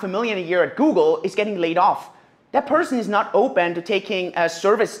makes $500,000 a year at Google is getting laid off. That person is not open to taking a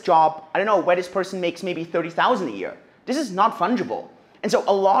service job, I don't know, where this person makes maybe $30,000 a year. This is not fungible. And so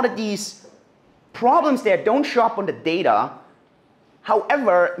a lot of these problems there don't show up on the data.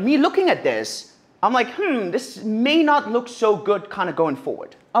 However, me looking at this, I'm like, this may not look so good kind of going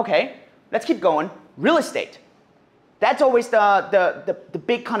forward. Okay, let's keep going. Real estate. That's always the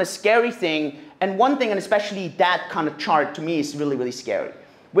big kind of scary thing. And one thing, and especially that kind of chart to me, is really scary.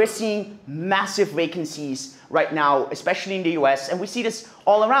 We're seeing massive vacancies right now, especially in the US, and we see this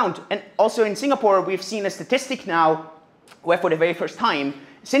all around. And also in Singapore, we've seen a statistic now where for the very first time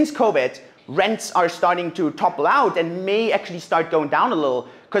since COVID, rents are starting to topple out and may actually start going down a little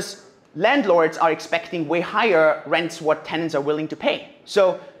because landlords are expecting way higher rents what tenants are willing to pay.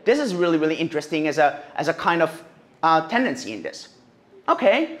 So this is really interesting as a kind of tendency in this.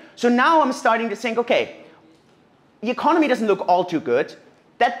 Okay, so now I'm starting to think, okay, the economy doesn't look all too good.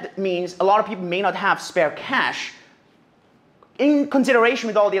 That means a lot of people may not have spare cash. In consideration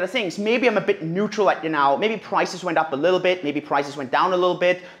with all the other things, maybe I'm a bit neutral right now. Maybe prices went up a little bit, maybe prices went down a little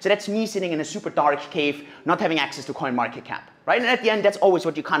bit. So that's me sitting in a super dark cave, not having access to CoinMarketCap, right? And at the end, that's always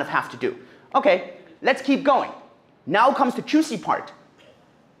what you kind of have to do. Okay, let's keep going. Now comes the juicy part.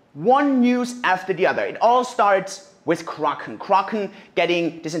 One news after the other. It all starts with Kraken. Kraken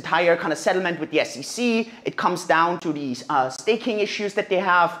getting this entire kind of settlement with the SEC. It comes down to these staking issues that they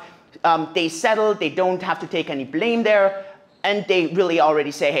have. They settle, they don't have to take any blame there. And they really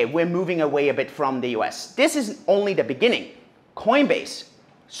already say, hey, we're moving away a bit from the US. This is only the beginning. Coinbase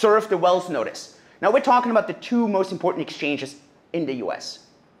served the Wells notice. Now we're talking about the two most important exchanges in the US.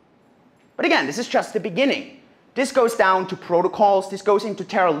 But again, this is just the beginning. This goes down to protocols. This goes into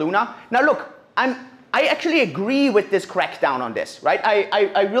Terra Luna. Now look, I actually agree with this crackdown on this, right?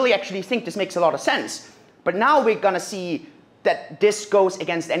 I really actually think this makes a lot of sense. But now we're going to see that this goes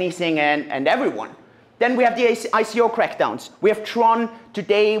against anything and everyone. Then we have the ICO crackdowns. We have Tron.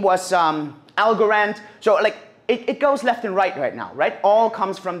 Today was Algorand. So like it goes left and right now, right? All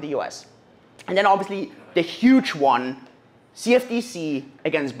comes from the US. And then obviously the huge one, CFTC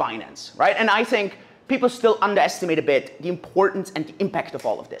against Binance, right? And I think people still underestimate a bit the importance and the impact of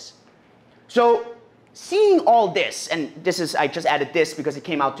all of this. So seeing all this, and this is, I just added this because it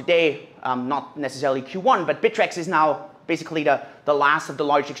came out today, not necessarily Q1, but Bittrex is now basically the last of the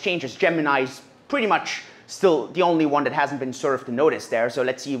large exchanges. Gemini is pretty much still the only one that hasn't been served the notice there. So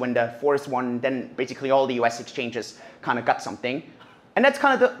let's see when the fourth one, then basically all the US exchanges kind of got something. And that's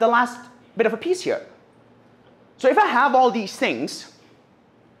kind of the last bit of a piece here. So if I have all these things,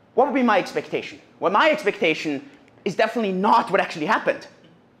 what would be my expectation? Well, my expectation is definitely not what actually happened.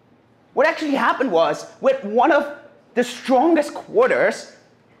 What actually happened was, with one of the strongest quarters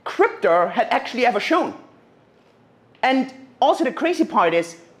crypto had actually ever shown. And also the crazy part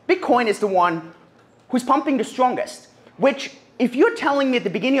is, Bitcoin is the one who's pumping the strongest, which if you're telling me at the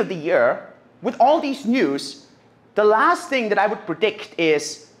beginning of the year, with all these news, the last thing that I would predict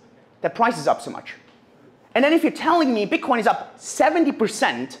is that price is up so much. And then if you're telling me Bitcoin is up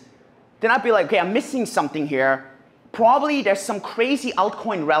 70%, then I'd be like, okay, I'm missing something here. Probably there's some crazy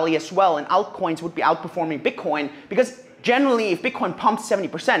altcoin rally as well, and altcoins would be outperforming Bitcoin, because generally if Bitcoin pumps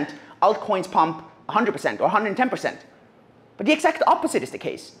 70%, altcoins pump 100% or 110%. But the exact opposite is the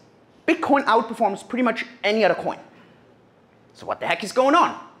case. Bitcoin outperforms pretty much any other coin. So what the heck is going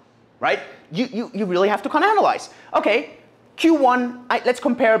on, right? You really have to kind of analyze. Okay, Q1, let's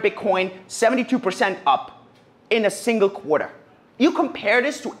compare Bitcoin, 72% up in a single quarter. You compare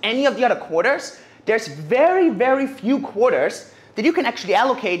this to any of the other quarters, there's very, very few quarters that you can actually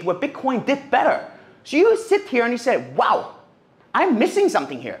allocate where Bitcoin did better. So you sit here and you say, wow, I'm missing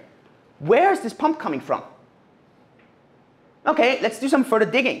something here. Where is this pump coming from? Okay, let's do some further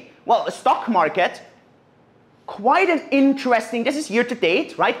digging. Well, the stock market, quite an interesting, this is year to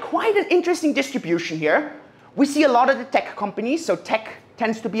date, right? Quite an interesting distribution here. We see a lot of the tech companies, so tech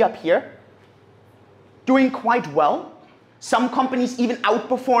tends to be up here, doing quite well. Some companies even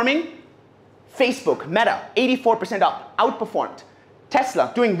outperforming. Facebook, Meta, 84% up, outperformed.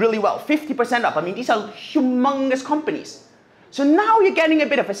 Tesla, doing really well, 50% up. I mean, these are humongous companies. So now you're getting a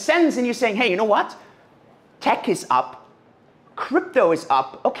bit of a sense and you're saying, hey, you know what? Tech is up, crypto is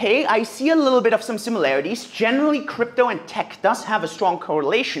up. Okay, I see a little bit of some similarities. Generally, crypto and tech does have a strong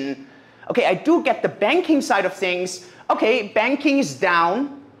correlation. Okay, I do get the banking side of things. Okay, banking is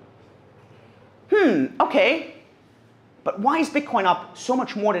down. Okay. But why is Bitcoin up so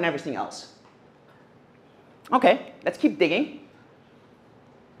much more than everything else? Okay, let's keep digging.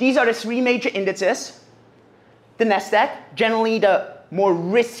 These are the three major indices. The Nasdaq, generally the more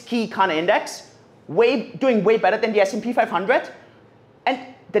risky kind of index, doing way better than the S&P 500. And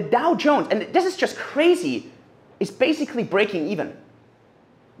the Dow Jones, and this is just crazy, is basically breaking even.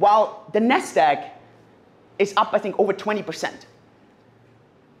 While the Nasdaq is up, I think, over 20%.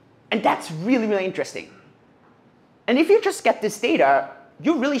 And that's really, really interesting. And if you just get this data,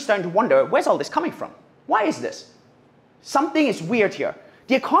 you're really starting to wonder, where's all this coming from? Why is this? Something is weird here.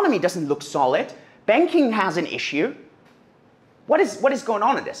 The economy doesn't look solid. Banking has an issue. What is going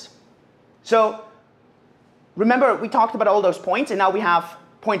on in this? So remember, we talked about all those points, and now we have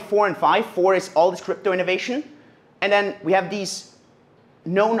point 4 and 5. 4 is all this crypto innovation. And then we have these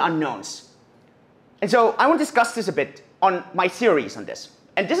known unknowns. And so I want to discuss this a bit on my theories on this.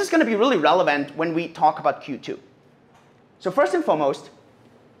 And this is going to be really relevant when we talk about Q2. So first and foremost,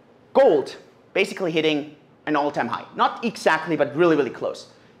 gold basically hitting an all-time high. Not exactly, but really, really close.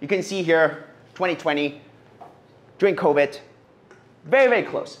 You can see here, 2020, during COVID, very, very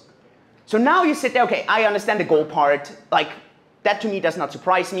close. So now you sit there, okay, I understand the gold part. Like, that to me does not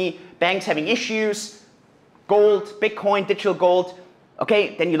surprise me. Banks having issues, gold, Bitcoin, digital gold.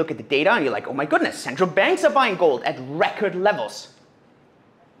 Okay, then you look at the data and you're like, oh my goodness, central banks are buying gold at record levels.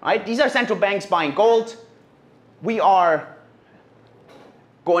 Right? These are central banks buying gold. We are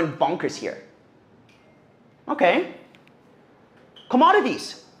going bonkers here. Okay.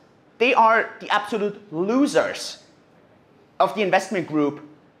 Commodities. They are the absolute losers of the investment group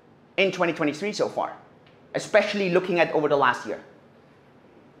in 2023 so far, especially looking at over the last year.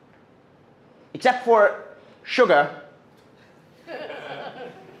 Except for sugar,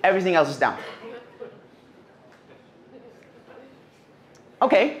 everything else is down.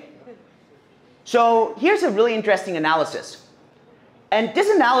 Okay. So here's a really interesting analysis. And this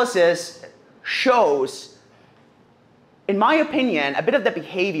analysis shows, in my opinion, a bit of the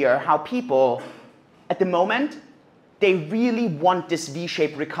behavior, how people, at the moment, they really want this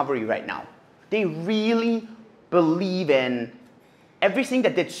V-shaped recovery right now. They really believe in everything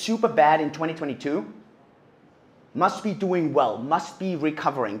that did super bad in 2022 must be doing well, must be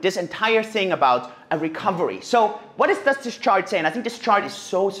recovering. This entire thing about a recovery. So what does this chart say? And I think this chart is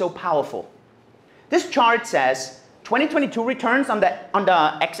so, so powerful. This chart says 2022 returns on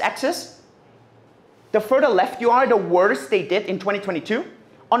the x-axis. The further left you are, the worse they did in 2022.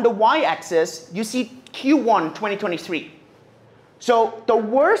 On the y-axis, you see Q1 2023. So the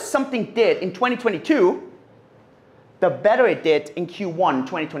worse something did in 2022, the better it did in Q1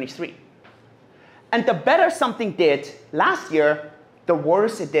 2023. And the better something did last year, the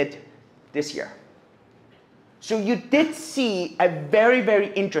worse it did this year. So you did see a very,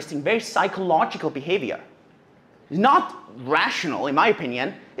 very interesting, very psychological behavior. It's not rational, in my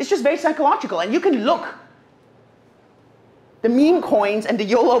opinion. It's just very psychological. And you can look the meme coins and the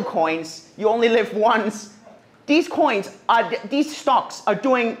YOLO coins, you only live once, these stocks are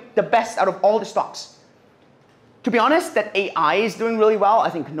doing the best out of all the stocks. To be honest, that AI is doing really well. I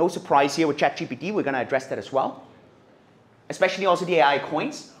think no surprise here with ChatGPT, we're going to address that as well. Especially also the AI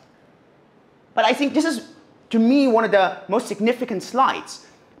coins. But I think this is, to me, one of the most significant slides.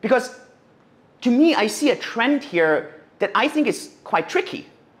 Because to me, I see a trend here that I think is quite tricky.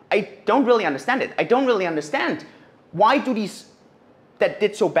 I don't really understand it. I don't really understand why do these that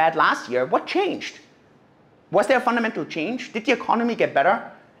did so bad last year, what changed? Was there a fundamental change? Did the economy get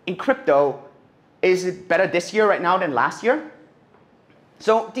better? In crypto, is it better this year right now than last year?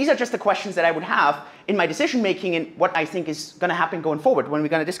 So these are just the questions that I would have in my decision making and what I think is going to happen going forward when we're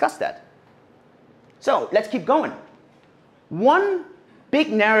going to discuss that. So let's keep going. One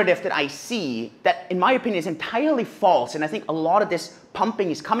big narrative that I see that, in my opinion, is entirely false, and I think a lot of this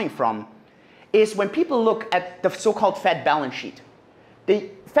pumping is coming from, is when people look at the so-called Fed balance sheet. The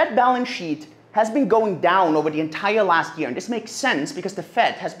Fed balance sheet has been going down over the entire last year, and this makes sense because the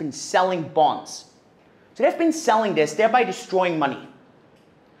Fed has been selling bonds. So they've been selling this, thereby destroying money.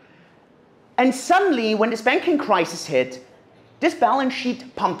 And suddenly, when this banking crisis hit, this balance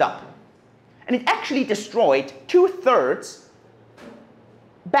sheet pumped up. And it actually destroyed 2/3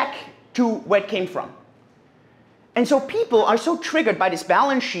 back to where it came from. And so people are so triggered by this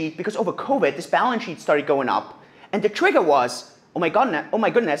balance sheet because over COVID, this balance sheet started going up. And the trigger was, oh my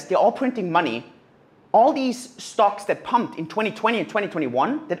goodness, they're all printing money. All these stocks that pumped in 2020 and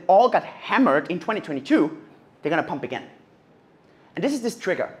 2021, that all got hammered in 2022, they're going to pump again. And this is this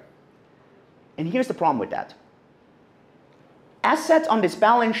trigger. And here's the problem with that. Assets on this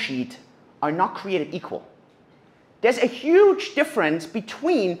balance sheet are not created equal. There's a huge difference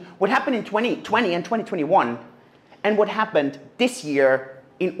between what happened in 2020 and 2021 and what happened this year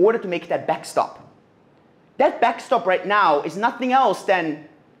in order to make that backstop. That backstop right now is nothing else than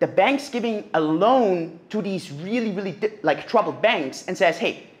the banks giving a loan to these really troubled banks and says,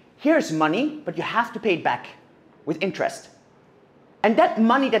 hey, here's money, but you have to pay it back with interest. And that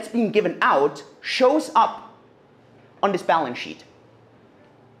money that's being given out shows up on this balance sheet.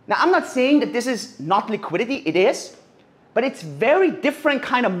 Now, I'm not saying that this is not liquidity, it is, but it's very different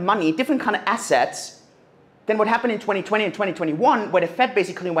kind of money, different kind of assets than what happened in 2020 and 2021, where the Fed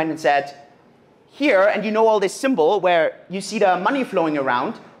basically went and said, here, and you know all this symbol where you see the money flowing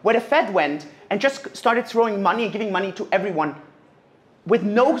around, where the Fed went and just started throwing money and giving money to everyone with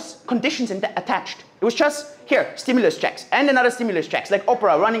no conditions attached. It was just, here, stimulus checks, and another stimulus checks, like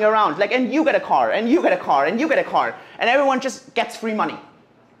Oprah running around, like, and you get a car, and you get a car, and you get a car, and everyone just gets free money.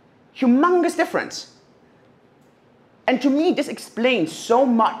 Humongous difference. And to me, this explains so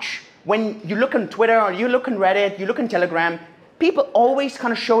much. When you look on Twitter, or you look on Reddit, you look on Telegram, people always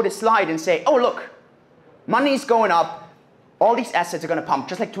kind of show this slide and say, oh, look, money's going up, all these assets are going to pump,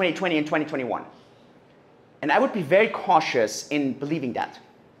 just like 2020 and 2021. And I would be very cautious in believing that,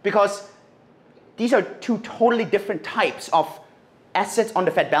 because these are two totally different types of assets on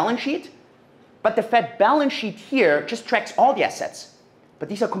the Fed balance sheet, but the Fed balance sheet here just tracks all the assets, but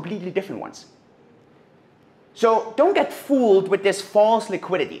these are completely different ones. So don't get fooled with this false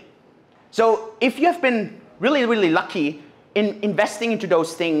liquidity. So if you have been really lucky in investing into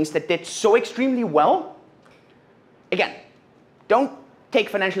those things that did so extremely well, again, don't take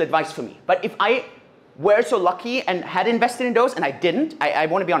financial advice from me. But if I were so lucky and had invested in those, and I didn't, I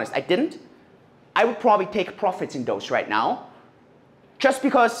want to be honest, I didn't, I would probably take profits in those right now, just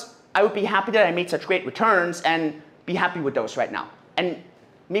because I would be happy that I made such great returns and be happy with those right now. And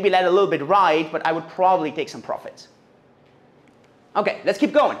maybe let a little bit ride, but I would probably take some profits. Okay, let's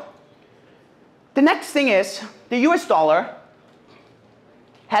keep going. The next thing is the US dollar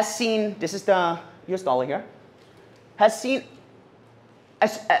has seen, this is the US dollar here, has seen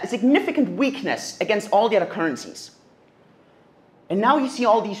a significant weakness against all the other currencies. And now you see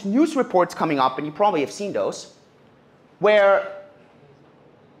all these news reports coming up, and you probably have seen those, where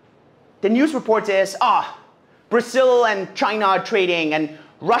the news report is, Brazil and China are trading, and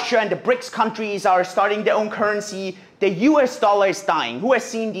Russia and the BRICS countries are starting their own currency. The US dollar is dying. Who has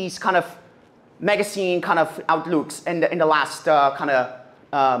seen these kind of magazine kind of outlooks in the last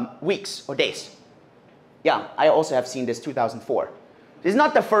weeks or days? Yeah, I also have seen this 2004. This is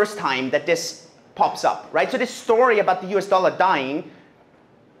not the first time that this pops up, right? So this story about the US dollar dying,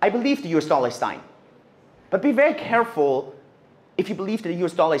 I believe the US dollar is dying. But be very careful if you believe that the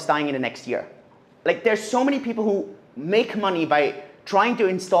US dollar is dying in the next year. Like, there's so many people who make money by trying to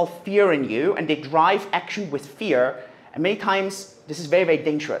install fear in you, and they drive action with fear, and many times this is very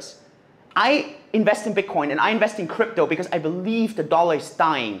dangerous. I invest in Bitcoin and I invest in crypto because I believe the dollar is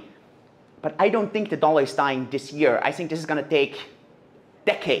dying. But I don't think the dollar is dying this year. I think this is going to take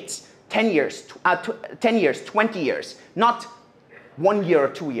decades, 10 years, 10 years, 20 years, not 1 year or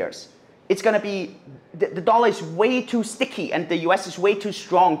 2 years. It's going to be, the dollar is way too sticky and the US is way too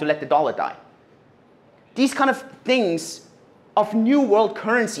strong to let the dollar die. These kind of things of new world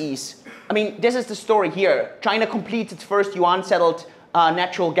currencies, I mean, this is the story here. China completes its first yuan-settled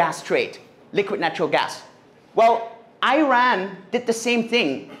natural gas trade, liquid natural gas. Well, Iran did the same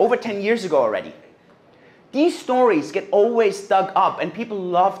thing over 10 years ago already. These stories get always dug up and people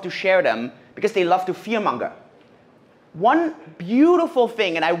love to share them because they love to fearmonger. One beautiful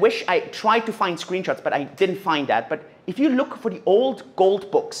thing, and I wish I tried to find screenshots, but I didn't find that, but if you look for the old gold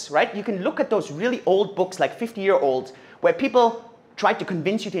books, right, you can look at those really old books, like 50-year-olds, where people tried to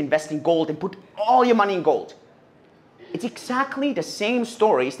convince you to invest in gold and put all your money in gold. It's exactly the same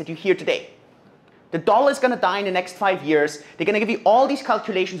stories that you hear today. The dollar is going to die in the next 5 years. They're going to give you all these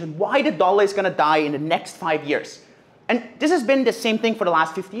calculations on why the dollar is going to die in the next 5 years. And this has been the same thing for the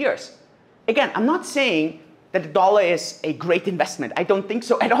last 50 years. Again, I'm not saying that the dollar is a great investment. I don't think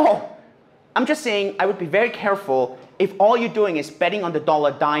so at all. I'm just saying I would be very careful if all you're doing is betting on the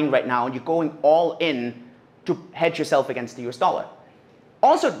dollar dying right now and you're going all in to hedge yourself against the US dollar.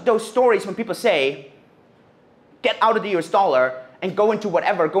 Also, those stories when people say, get out of the US dollar and go into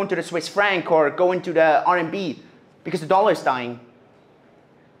whatever, go into the Swiss franc or go into the RMB because the dollar is dying.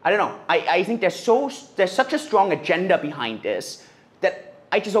 I don't know. I think there's such a strong agenda behind this that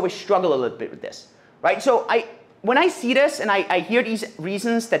I just always struggle a little bit with this, right? So when I see this and I hear these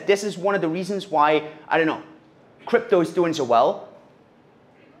reasons that this is one of the reasons why, I don't know, crypto is doing so well,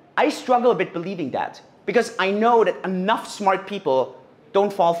 I struggle a bit believing that because I know that enough smart people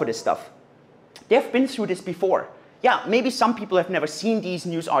don't fall for this stuff. They've been through this before. Yeah, maybe some people have never seen these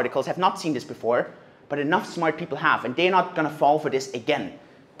news articles, have not seen this before, but enough smart people have, and they're not going to fall for this again.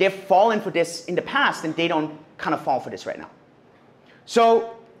 They've fallen for this in the past, and they don't kind of fall for this right now.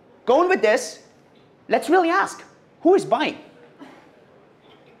 So, going with this, let's really ask, who is buying?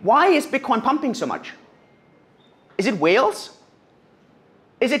 Why is Bitcoin pumping so much? Is it whales?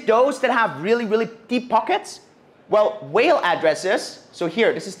 Is it those that have really, really deep pockets? Well, whale addresses, so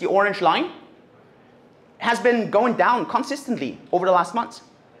here, this is the orange line, has been going down consistently over the last months.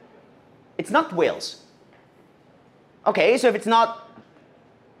 It's not whales. Okay, so if it's not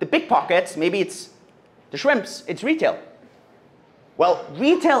the big pockets, maybe it's the shrimps, it's retail. Well,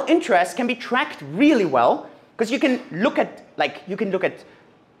 retail interest can be tracked really well because you can look at,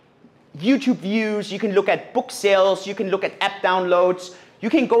 YouTube views, you can look at book sales, you can look at app downloads,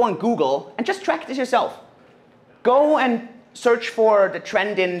 you can go on Google and just track this yourself. Go and search for the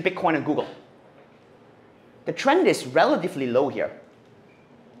trend in Bitcoin on Google. The trend is relatively low here.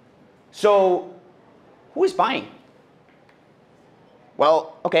 So who is buying?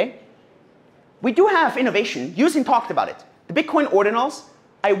 Well, okay. We do have innovation. U-Zyn talked about it. The Bitcoin ordinals,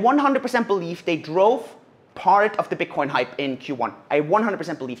 I 100% believe they drove part of the Bitcoin hype in Q1. I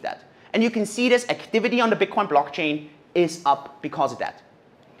 100% believe that. And you can see this activity on the Bitcoin blockchain is up because of that.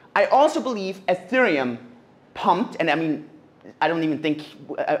 I also believe Ethereum pumped, and I mean, I don't even think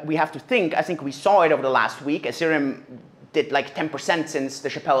we have to think. I think we saw it over the last week. Ethereum did like 10% since the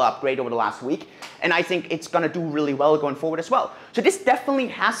Chappelle upgrade over the last week. And I think it's going to do really well going forward as well. So this definitely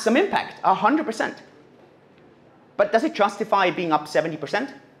has some impact, 100%. But does it justify being up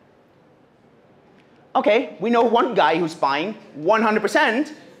 70%? Okay, we know one guy who's buying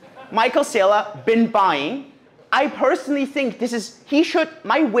 100%. Michael Saylor, been buying. I personally think this is,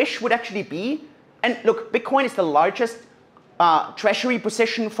 my wish would actually be, and look, Bitcoin is the largest treasury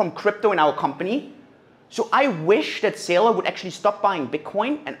position from crypto in our company. So I wish that Saylor would actually stop buying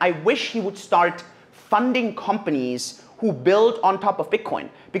Bitcoin, and I wish he would start funding companies who build on top of Bitcoin.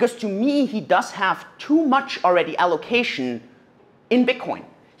 Because to me, he does have too much already allocation in Bitcoin.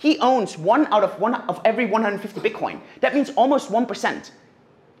 He owns one out of every 150 Bitcoin. That means almost 1%.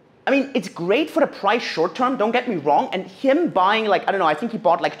 I mean, it's great for the price short term, don't get me wrong, and him buying like, I don't know, I think he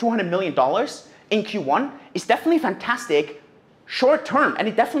bought like $200 million in Q1 is definitely fantastic short term, and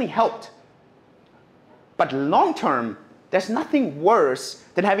it definitely helped. But long term, there's nothing worse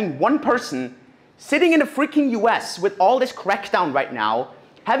than having one person sitting in the freaking US with all this crackdown right now,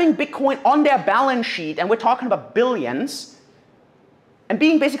 having Bitcoin on their balance sheet, and we're talking about billions, and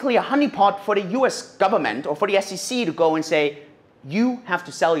being basically a honeypot for the US government or for the SEC to go and say, you have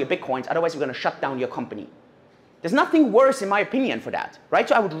to sell your Bitcoins, otherwise we're going to shut down your company. There's nothing worse, in my opinion, for that, right?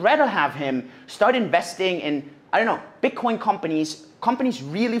 So I would rather have him start investing in, I don't know, Bitcoin companies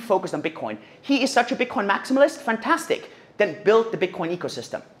really focused on Bitcoin. He is such a Bitcoin maximalist, fantastic, then build the Bitcoin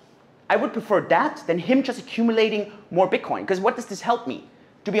ecosystem. I would prefer that than him just accumulating more Bitcoin, because what does this help me?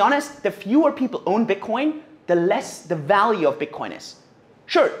 To be honest, the fewer people own Bitcoin, the less the value of Bitcoin is.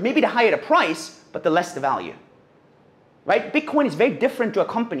 Sure, maybe the higher the price, but the less the value. Right? Bitcoin is very different to a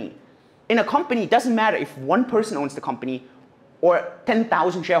company. In a company, it doesn't matter if one person owns the company or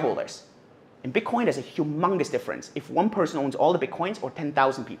 10,000 shareholders. In Bitcoin, there's a humongous difference if one person owns all the Bitcoins or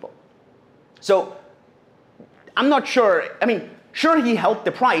 10,000 people. So I'm not sure, I mean, sure he helped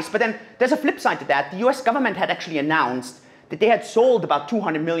the price, but then there's a flip side to that. The US government had actually announced that they had sold about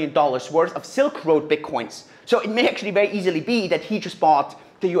 $200 million worth of Silk Road Bitcoins. So it may actually very easily be that he just bought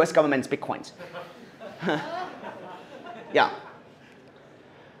the US government's Bitcoins. Yeah.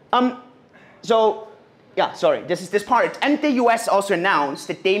 So, yeah, sorry, this is this part. And the US also announced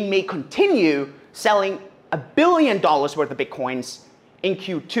that they may continue selling $1 billion worth of Bitcoins in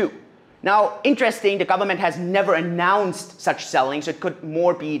Q2. Now, interesting, the government has never announced such selling, so it could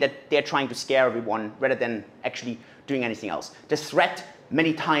more be that they're trying to scare everyone rather than actually doing anything else. The threat,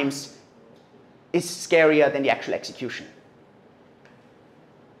 many times, is scarier than the actual execution.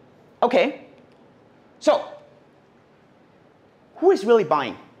 Okay, so who is really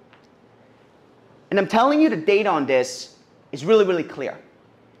buying? And I'm telling you the data on this is really, really clear.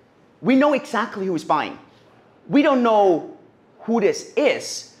 We know exactly who is buying. We don't know who this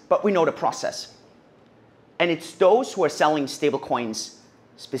is, but we know the process. And it's those who are selling stablecoins,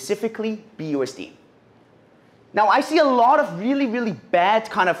 specifically BUSD. Now, I see a lot of really, really bad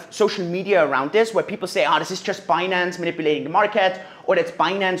kind of social media around this, where people say, this is just Binance manipulating the market, or that's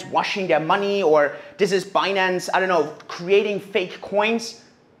Binance washing their money, or this is Binance, I don't know, creating fake coins.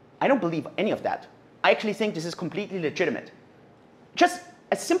 I don't believe any of that. I actually think this is completely legitimate. Just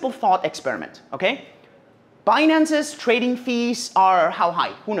a simple thought experiment, okay? Binance's trading fees are how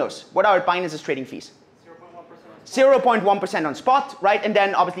high? Who knows? What are Binance's trading fees? 0.1% on spot, right? And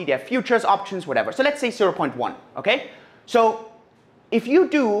then obviously they have futures, options, whatever. So let's say 0.1, okay? So if you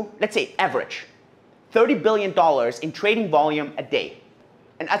do, let's say average, $30 billion in trading volume a day.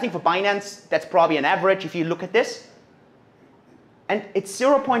 And I think for Binance, that's probably an average if you look at this. And it's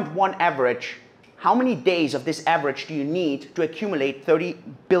 0.1 average. How many days of this average do you need to accumulate $30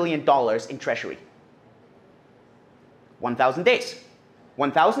 billion in treasury? 1,000 days.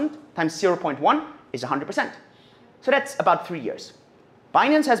 1,000 times 0.1 is 100%. So that's about 3 years.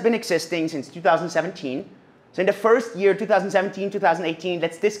 Binance has been existing since 2017. So in the first year, 2017, 2018,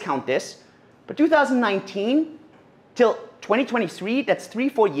 let's discount this. But 2019 till 2023, that's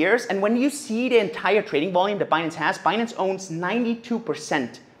 3-4 years. And when you see the entire trading volume that Binance has, Binance owns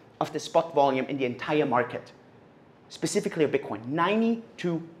 92% of the spot volume in the entire market, specifically of Bitcoin,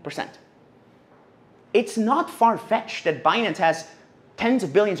 92%. It's not far-fetched that Binance has tens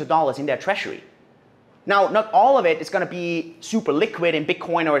of billions of dollars in their treasury. Now, not all of it is going to be super liquid in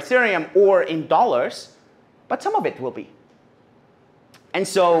Bitcoin or Ethereum or in dollars, but some of it will be. And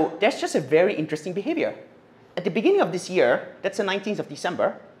so there's just a very interesting behavior. At the beginning of this year, that's the 19th of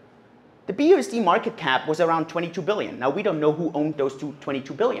December, the BUSD market cap was around 22 billion. Now, we don't know who owned those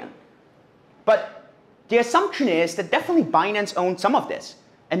 22 billion. But the assumption is that definitely Binance owned some of this,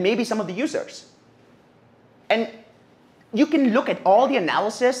 and maybe some of the users. And you can look at all the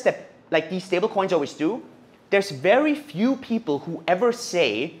analysis that like these stablecoins always do. There's very few people who ever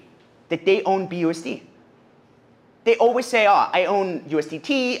say that they own BUSD. They always say, I own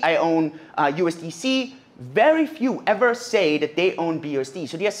USDT, I own USDC. Very few ever say that they own BUSD.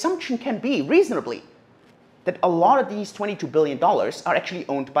 So the assumption can be, reasonably, that a lot of these $22 billion are actually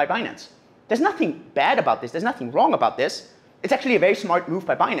owned by Binance. There's nothing bad about this. There's nothing wrong about this. It's actually a very smart move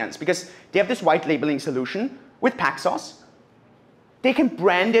by Binance because they have this white labeling solution with Paxos. They can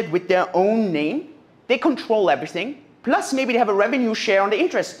brand it with their own name. They control everything. Plus, maybe they have a revenue share on the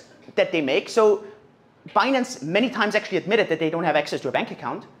interest that they make. So Binance many times actually admitted that they don't have access to a bank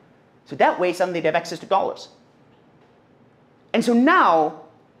account. So that way, suddenly they have access to dollars. And so now,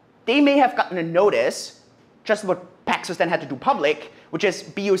 they may have gotten a notice, just what Paxos then had to do public, which is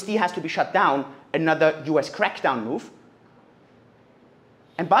BUSD has to be shut down, another US crackdown move.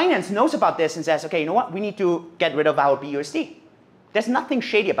 And Binance knows about this and says, okay, you know what? We need to get rid of our BUSD. There's nothing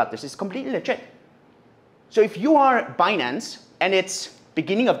shady about this. It's completely legit. So if you are Binance, and it's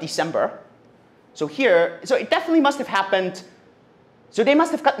beginning of December, so here, so it definitely must have happened. So they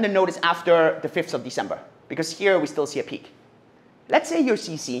must have gotten the notice after the 5th of December, because here we still see a peak. Let's say you're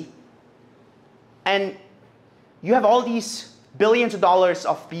CC, and you have all these billions of dollars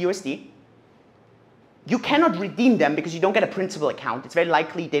of BUSD. You cannot redeem them because you don't get a principal account. It's very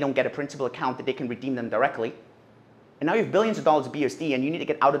likely they don't get a principal account that they can redeem them directly. And now you have billions of dollars of BUSD, and you need to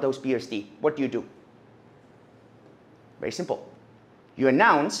get out of those BUSD. What do? Very simple. You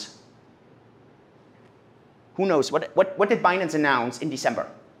announce Who knows? What did Binance announce in December?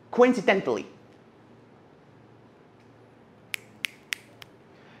 Coincidentally,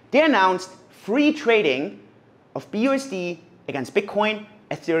 they announced free trading of BUSD against Bitcoin,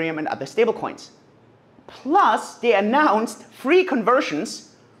 Ethereum, and other stablecoins. Plus, they announced free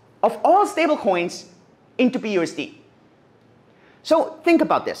conversions of all stablecoins into BUSD. So think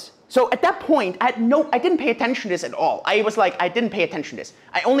about this. So at that point, I didn't pay attention to this at all. I was like, I didn't pay attention to this.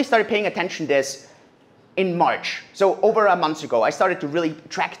 I only started paying attention to this in March. So over a month ago, I started to really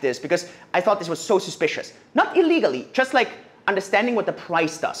track this because I thought this was so suspicious. Not illegally, just like understanding what the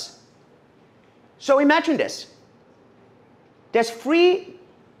price does. So imagine this. There's free,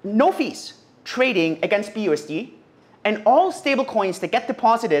 no fees, trading against BUSD, and all stablecoins that get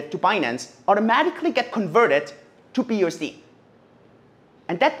deposited to Binance automatically get converted to BUSD.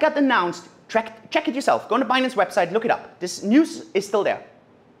 And that got announced. Check it yourself. Go on the Binance website, look it up. This news is still there.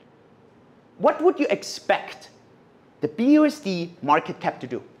 What would you expect the BUSD market cap to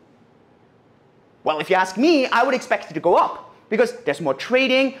do? Well, if you ask me, I would expect it to go up because there's more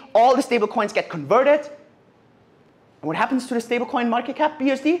trading, all the stablecoins get converted. And what happens to the stablecoin market cap,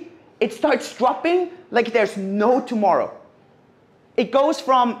 BUSD? It starts dropping like there's no tomorrow. It goes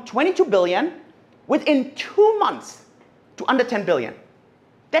from 22 billion within 2 months to under 10 billion.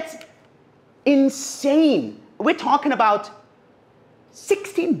 That's insane. We're talking about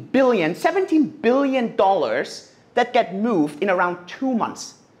 16 billion, 17 billion dollars that get moved in around 2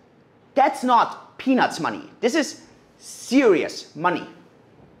 months. That's not peanuts money. This is serious money.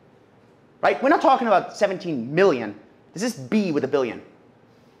 Right? We're not talking about 17 million. This is B with a billion.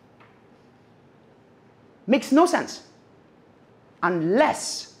 Makes no sense.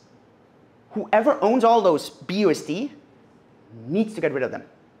 Unless whoever owns all those BUSD needs to get rid of them.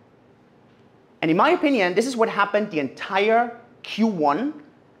 And in my opinion, this is what happened the entire Q1.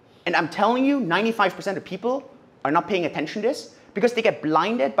 And I'm telling you, 95% of people are not paying attention to this because they get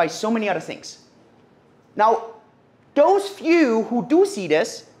blinded by so many other things. Now, those few who do see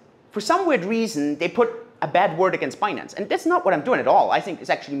this, for some weird reason, they put a bad word against Binance. And that's not what I'm doing at all. I think this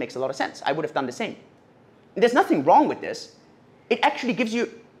actually makes a lot of sense. I would have done the same. And there's nothing wrong with this. It actually gives you,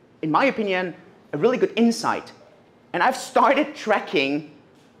 in my opinion, a really good insight. And I've started tracking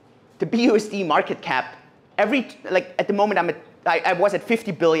the BUSD market cap at the moment I was at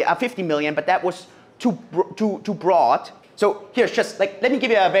 50 million, but that was too broad. So here's just let me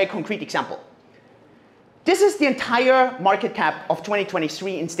give you a very concrete example. This is the entire market cap of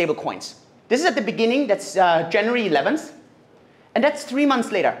 2023 in stable coins. This is at the beginning, that's January 11th, and that's 3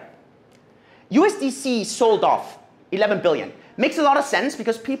 months later. USDC sold off 11 billion. Makes a lot of sense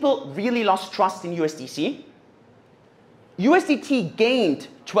because people really lost trust in USDC. USDT gained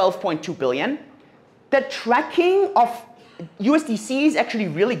 12.2 billion. The tracking of USDC is actually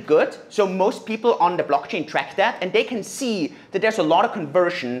really good. So most people on the blockchain track that, and they can see that there's a lot of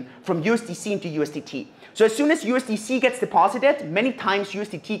conversion from USDC into USDT. So as soon as USDC gets deposited, many times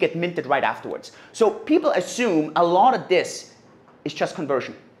USDT get minted right afterwards. So people assume a lot of this is just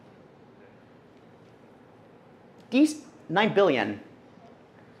conversion. These 9 billion,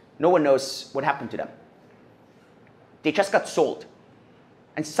 no one knows what happened to them. They just got sold.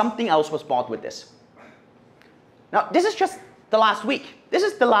 And something else was bought with this. Now, this is just the last week. This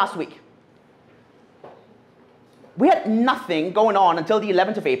is the last week. We had nothing going on until the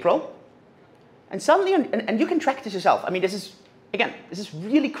 11th of April. And suddenly, and you can track this yourself. I mean, this is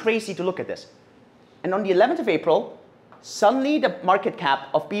really crazy to look at this. And on the 11th of April, suddenly the market cap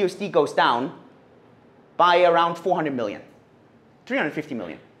of BUSD goes down by around 400 million, 350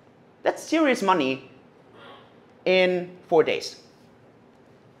 million. That's serious money in 4 days.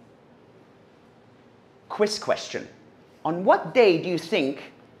 Quiz question. On what day do you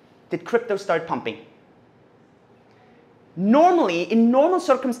think did crypto start pumping? Normally, in normal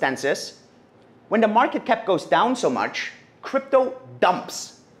circumstances, when the market cap goes down so much, crypto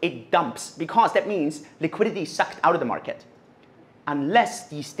dumps. It dumps because that means liquidity is sucked out of the market. Unless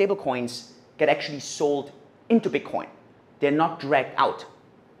these stablecoins get actually sold into Bitcoin. They're not dragged out.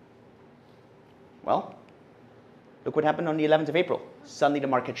 Well, look what happened on the 11th of April. Suddenly the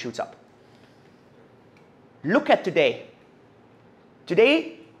market shoots up. Look at today.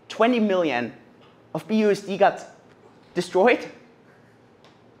 Today, 20 million of BUSD got destroyed.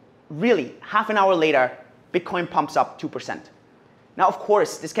 Really, half an hour later, Bitcoin pumps up 2%. Now, of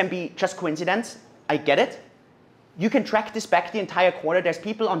course, this can be just coincidence. I get it. You can track this back the entire quarter. There's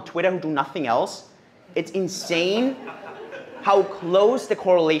people on Twitter who do nothing else. It's insane how close the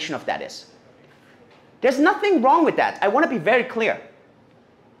correlation of that is. There's nothing wrong with that. I want to be very clear.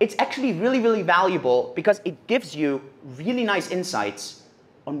 It's actually really, really valuable because it gives you really nice insights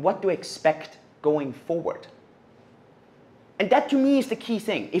on what to expect going forward. And that to me is the key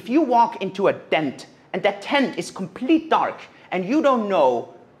thing. If you walk into a tent and that tent is complete dark and you don't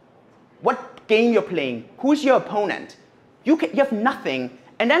know what game you're playing, who's your opponent, you have nothing,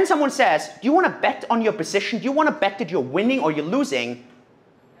 and then someone says, do you want to bet on your position? Do you want to bet that you're winning or you're losing?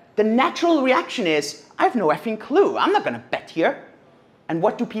 The natural reaction is, I have no effing clue. I'm not going to bet here. And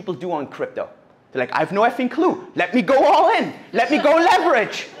what do people do on crypto? They're like, I have no effing clue. Let me go all in. Let me go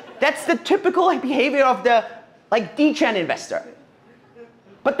leverage. That's the typical behavior of the D-Chan investor.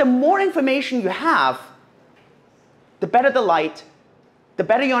 But the more information you have, the better the light, the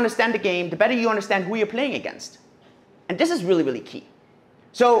better you understand the game, the better you understand who you're playing against. And this is really, really key.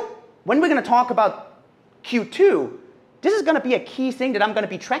 So when we're going to talk about Q2, this is going to be a key thing that I'm going to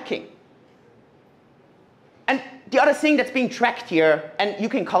be tracking. And the other thing that's being tracked here, and you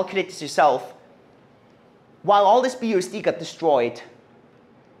can calculate this yourself, while all this BUSD got destroyed,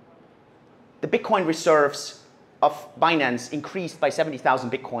 the Bitcoin reserves of Binance increased by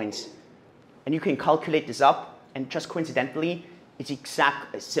 70,000 Bitcoins. And you can calculate this up, and just coincidentally, it's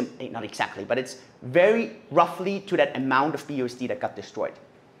not exactly, but it's very roughly to that amount of BUSD that got destroyed.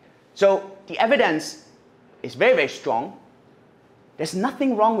 So the evidence is very, very strong. There's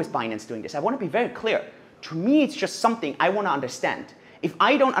nothing wrong with Binance doing this. I want to be very clear. To me, it's just something I want to understand. If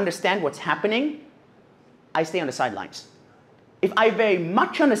I don't understand what's happening, I stay on the sidelines. If I very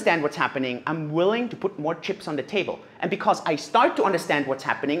much understand what's happening, I'm willing to put more chips on the table. And because I start to understand what's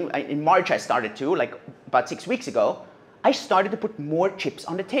happening, in March I started to, like about 6 weeks ago, I started to put more chips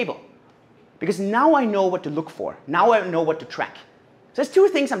on the table. Because now I know what to look for. Now I know what to track. So there's two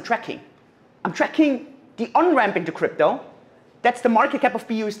things I'm tracking. I'm tracking the on-ramp into crypto. That's the market cap of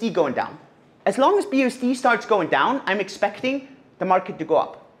BUSD going down. As long as BUSD starts going down, I'm expecting the market to go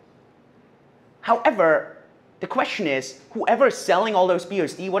up. However, the question is, whoever is selling all those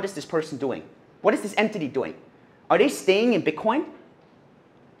BUSD, what is this person doing? What is this entity doing? Are they staying in Bitcoin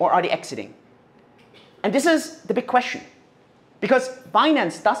or are they exiting? And this is the big question. Because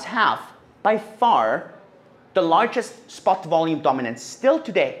Binance does have, by far, the largest spot volume dominance still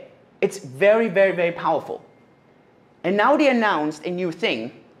today. It's very, very, very powerful. And now they announced a new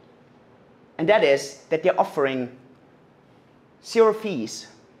thing, and that is that they're offering 0 fees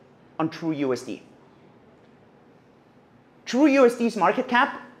on True USD. True USD's market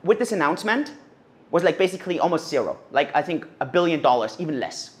cap with this announcement was like basically almost zero, like I think $1 billion, even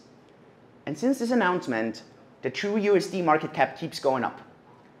less. And since this announcement, the True USD market cap keeps going up.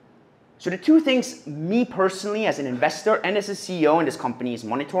 So the two things me personally as an investor and as a CEO in this company is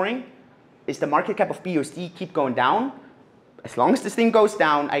monitoring is the market cap of BUSD keep going down. As long as this thing goes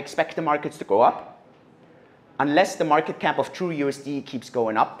down, I expect the markets to go up. Unless the market cap of True USD keeps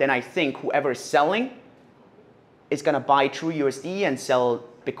going up, then I think whoever is selling is going to buy True USD and sell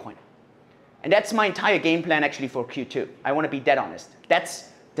Bitcoin. And that's my entire game plan actually for Q2. I want to be dead honest. That's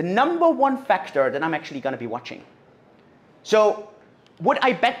the #1 factor that I'm actually going to be watching. So would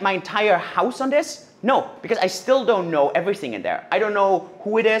I bet my entire house on this? No, because I still don't know everything in there. I don't know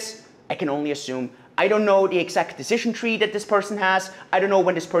who it is. I can only assume. I don't know the exact decision tree that this person has. I don't know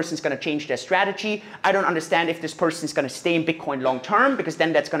when this person is going to change their strategy. I don't understand if this person is going to stay in Bitcoin long term, because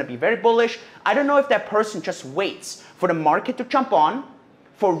then that's going to be very bullish. I don't know if that person just waits for the market to jump on,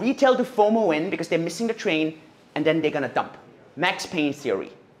 for retail to FOMO in because they're missing the train, and then they're going to dump. Max Payne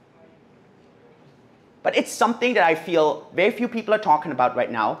theory. But it's something that I feel very few people are talking about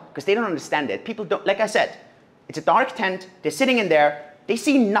right now because they don't understand it. People don't, like I said, it's a dark tent. They're sitting in there. They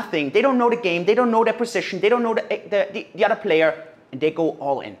see nothing. They don't know the game. They don't know their position. They don't know the other player. And they go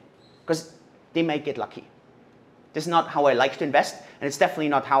all in because they may get lucky. This is not how I like to invest. And it's definitely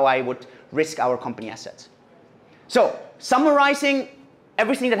not how I would risk our company assets. So summarizing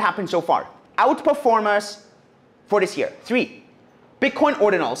everything that happened so far. Outperformers for this year. 3, Bitcoin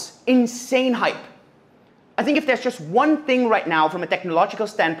ordinals. Insane hype. I think if there's just one thing right now from a technological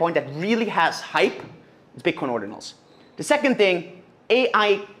standpoint that really has hype, it's Bitcoin ordinals. The second thing,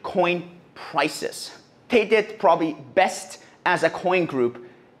 AI coin prices. They did probably best as a coin group.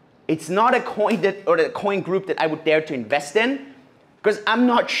 It's not a coin or a coin group that I would dare to invest in because I'm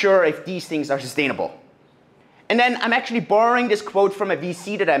not sure if these things are sustainable. And then I'm actually borrowing this quote from a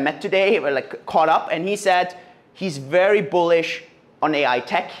VC that I met today, like caught up, and he said he's very bullish on AI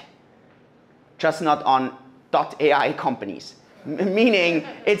tech, just not on .ai companies. Meaning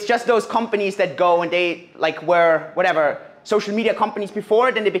it's just those companies that go and they like were whatever social media companies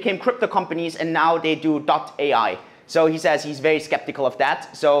before, then they became crypto companies, and now they do .ai. So he says he's very skeptical of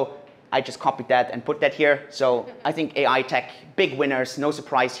that. So I just copied that and put that here. So I think AI tech, big winners, no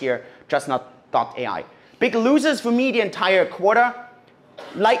surprise here, just not .ai. Big losers for me the entire quarter.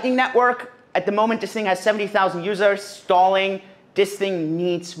 Lightning Network, At the moment, this thing has 70,000 users, stalling. This thing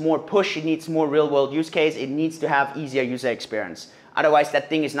needs more push. It needs more real-world use case. It needs to have easier user experience. Otherwise, that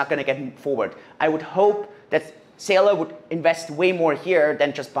thing is not going to get forward. I would hope that Sailor would invest way more here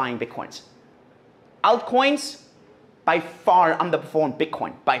than just buying Bitcoins. Altcoins, by far underperformed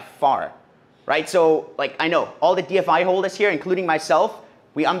Bitcoin, by far. Right? So, like, I know all the DFI holders here, including myself,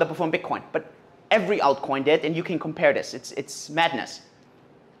 we underperform Bitcoin. But every altcoin did, and you can compare this. It's madness.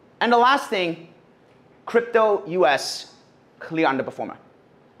 And the last thing, crypto US, clear underperformer.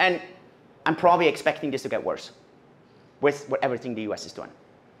 And I'm probably expecting this to get worse with everything the US is doing.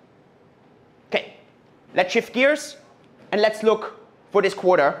 Okay, let's shift gears and let's look for this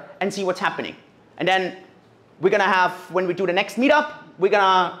quarter and see what's happening. And then we're gonna have, when we do the next meetup, we're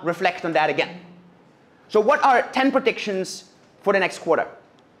gonna reflect on that again. So what are 10 predictions for the next quarter?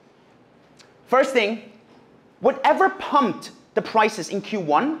 First thing, whatever pumped the prices in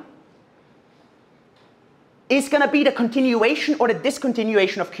Q1 is going to be the continuation or the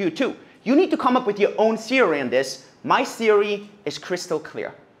discontinuation of Q2. You need to come up with your own theory on this. My theory is crystal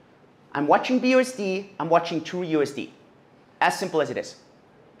clear. I'm watching BUSD, I'm watching True USD. As simple as it is.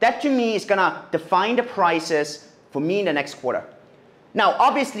 That to me is going to define the prices for me in the next quarter. Now,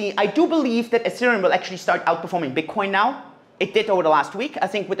 obviously, I do believe that Ethereum will actually start outperforming Bitcoin now. It did over the last week. I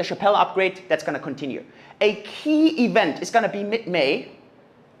think with the Chappelle upgrade, that's going to continue. A key event is going to be mid-May,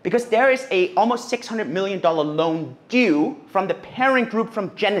 because there is a almost $600 million loan due from the parent group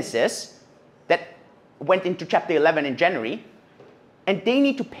from Genesis that went into Chapter 11 in January, and they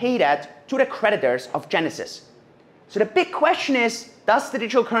need to pay that to the creditors of Genesis. So the big question is, does the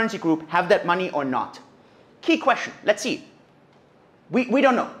digital currency group have that money or not? Key question. Let's see. We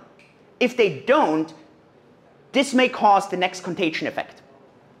don't know. If they don't, this may cause the next contagion effect.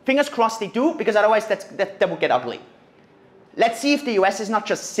 Fingers crossed they do, because otherwise that will get ugly. Let's see if the US is not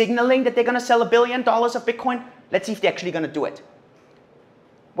just signaling that they're going to sell $1 billion of Bitcoin. Let's see if they're actually going to do it.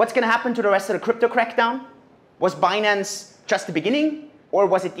 What's going to happen to the rest of the crypto crackdown? Was Binance just the beginning, or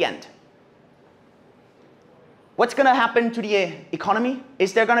was it the end? What's going to happen to the economy?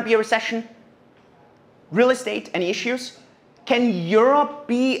 Is there going to be a recession? Real estate, any issues? Can Europe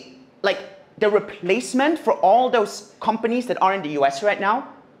be like the replacement for all those companies that are in the US right now?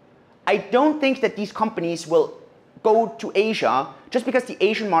 I don't think that these companies will go to Asia just because the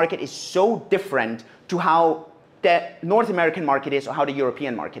Asian market is so different to how the North American market is or how the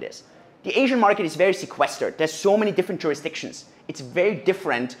European market is. The Asian market is very sequestered. There's so many different jurisdictions. It's very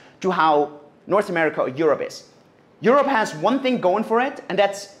different to how North America or Europe is. Europe has one thing going for it, and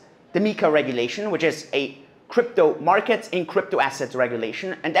that's the MiCA regulation, which is a crypto markets and crypto assets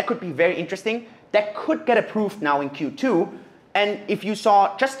regulation, and that could be very interesting. That could get approved now in Q2, and if you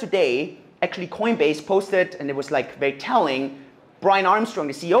saw just today, actually Coinbase posted, and it was like very telling, Brian Armstrong,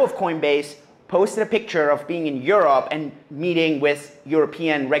 the CEO of Coinbase, posted a picture of being in Europe and meeting with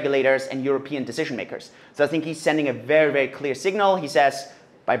European regulators and European decision makers. So I think he's sending a very, very clear signal. He says,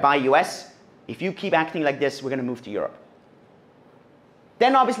 bye-bye US, if you keep acting like this, we're gonna move to Europe.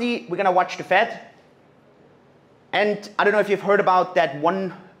 Then obviously, we're gonna watch the Fed. And I don't know if you've heard about that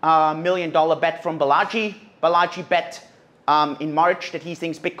 $1 million bet from Balaji. Balaji bet in March that he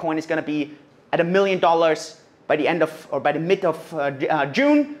thinks Bitcoin is going to be at $1 million by the end of, or by the mid of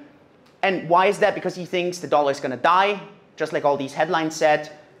June. And why is that? Because he thinks the dollar is going to die, just like all these headlines said.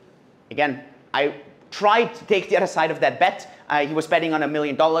 Again, I tried to take the other side of that bet. He was betting on $1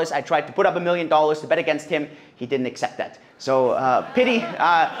 million. I tried to put up $1 million to bet against him. He didn't accept that. So pity.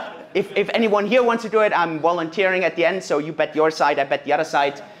 If anyone here wants to do it, I'm volunteering at the end. So you bet your side, I bet the other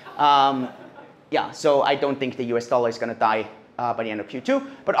side. Yeah, so I don't think the US dollar is going to die by the end of Q2.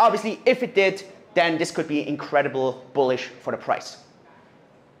 But obviously, if it did, then this could be incredible bullish for the price.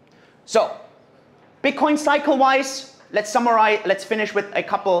 So Bitcoin cycle-wise, let's summarize. Let's finish with a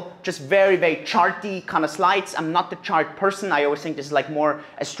couple just very, very charty kind of slides. I'm not the chart person. I always think this is like more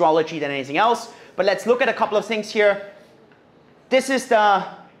astrology than anything else. But let's look at a couple of things here. This is the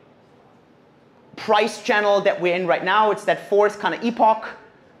price channel that we're in right now. It's that fourth kind of epoch.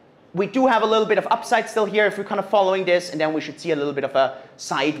 We do have a little bit of upside still here if we're kind of following this, and then we should see a little bit of a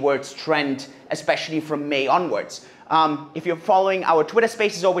sidewards trend, especially from May onwards. If you're following our Twitter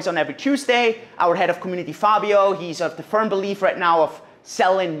Spaces always on every Tuesday, our head of community, Fabio, he's of the firm belief right now of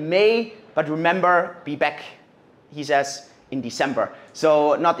sell in May, but remember, be back, he says, in December.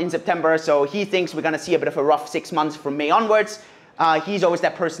 So not in September, so he thinks we're gonna see a bit of a rough 6 months from May onwards. He's always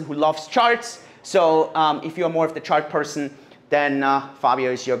that person who loves charts. So if you're more of the chart person, then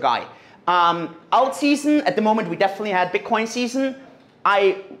Fabio is your guy. Alt season, at the moment we definitely had Bitcoin season.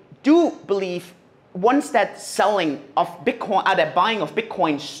 I do believe once that selling of Bitcoin, that buying of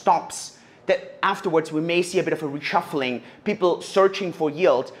Bitcoin stops, that afterwards we may see a bit of a reshuffling, people searching for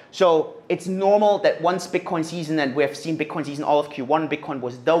yield. So it's normal that once Bitcoin season, and we have seen Bitcoin season all of Q1, Bitcoin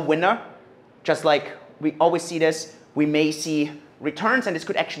was the winner, just like we always see this, we may see returns, and this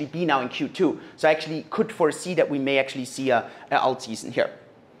could actually be now in Q2. So I actually could foresee that we may actually see a alt season here.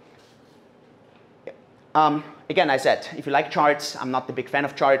 Again, I said, if you like charts, I'm not the big fan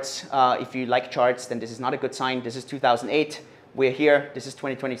of charts. If you like charts, then this is not a good sign. This is 2008. We're here. This is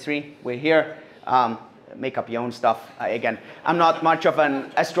 2023. We're here. Make up your own stuff. Again, I'm not much of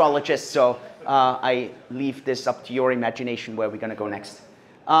an astrologist, so I leave this up to your imagination where we're going to go next.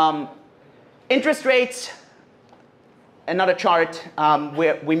 Interest rates, another chart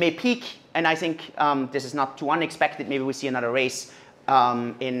where we may peak, and I think this is not too unexpected. Maybe we see another race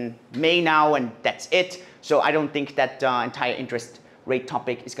in May now, and that's it. So I don't think that entire interest rate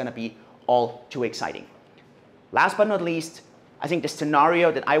topic is going to be all too exciting. Last but not least, I think the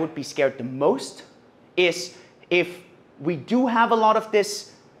scenario that I would be scared the most is if we do have a lot of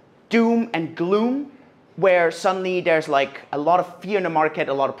this doom and gloom, where suddenly there's like a lot of fear in the market,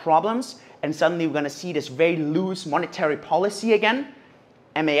 a lot of problems, and suddenly we're going to see this very loose monetary policy again.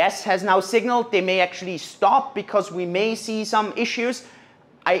 MAS has now signaled they may actually stop because we may see some issues.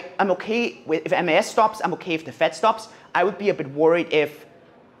 I'm okay with if MAS stops, I'm okay if the Fed stops. I would be a bit worried if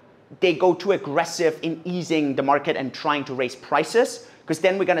they go too aggressive in easing the market and trying to raise prices, because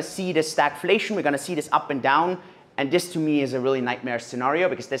then we're going to see this stagflation, we're going to see this up and down, and this to me is a really nightmare scenario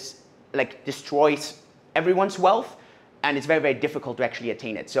because this like destroys everyone's wealth, and it's very, very difficult to actually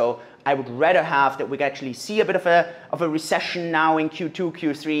attain it. So I would rather have that we can actually see a bit of a recession now in Q2,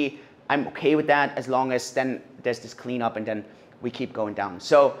 Q3. I'm okay with that as long as then there's this cleanup and then we keep going down.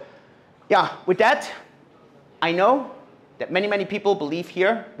 So yeah, with that, I know that many, many people believe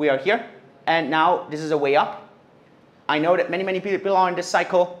here, we are here, and now this is a way up. I know that many, many people are in this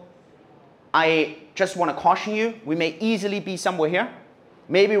cycle. I just want to caution you, we may easily be somewhere here.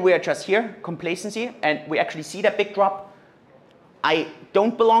 Maybe we are just here, complacency, and we actually see that big drop. I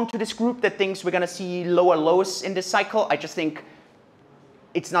don't belong to this group that thinks we're going to see lower lows in this cycle. I just think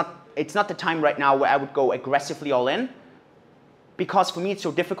it's not the time right now where I would go aggressively all in, because for me it's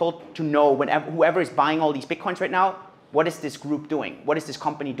so difficult to know whoever is buying all these Bitcoins right now, what is this group doing? What is this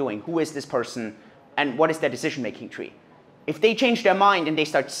company doing? Who is this person? And what is their decision-making tree? If they change their mind and they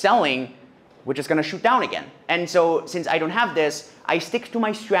start selling, we're just going to shoot down again. And so since I don't have this, I stick to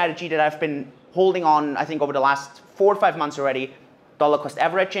my strategy that I've been holding on, I think, over the last 4 or 5 months already, dollar cost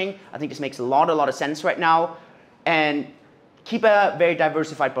averaging. I think this makes a lot of sense right now. And keep a very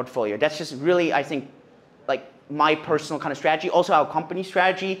diversified portfolio. That's just really, I think, like my personal kind of strategy. Also our company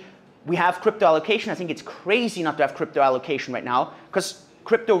strategy. We have crypto allocation. I think it's crazy not to have crypto allocation right now because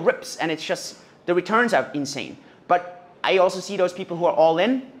crypto rips and it's just, the returns are insane. But I also see those people who are all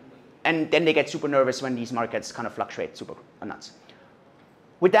in, and then they get super nervous when these markets kind of fluctuate super nuts.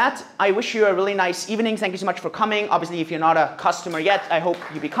 With that, I wish you a really nice evening. Thank you so much for coming. Obviously, if you're not a customer yet, I hope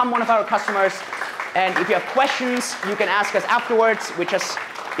you become one of our customers. And if you have questions, you can ask us afterwards. We just,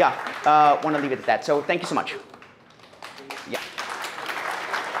 want to leave it at that. So thank you so much. Yeah.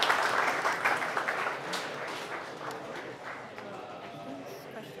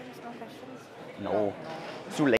 Questions? No questions? No. Too late.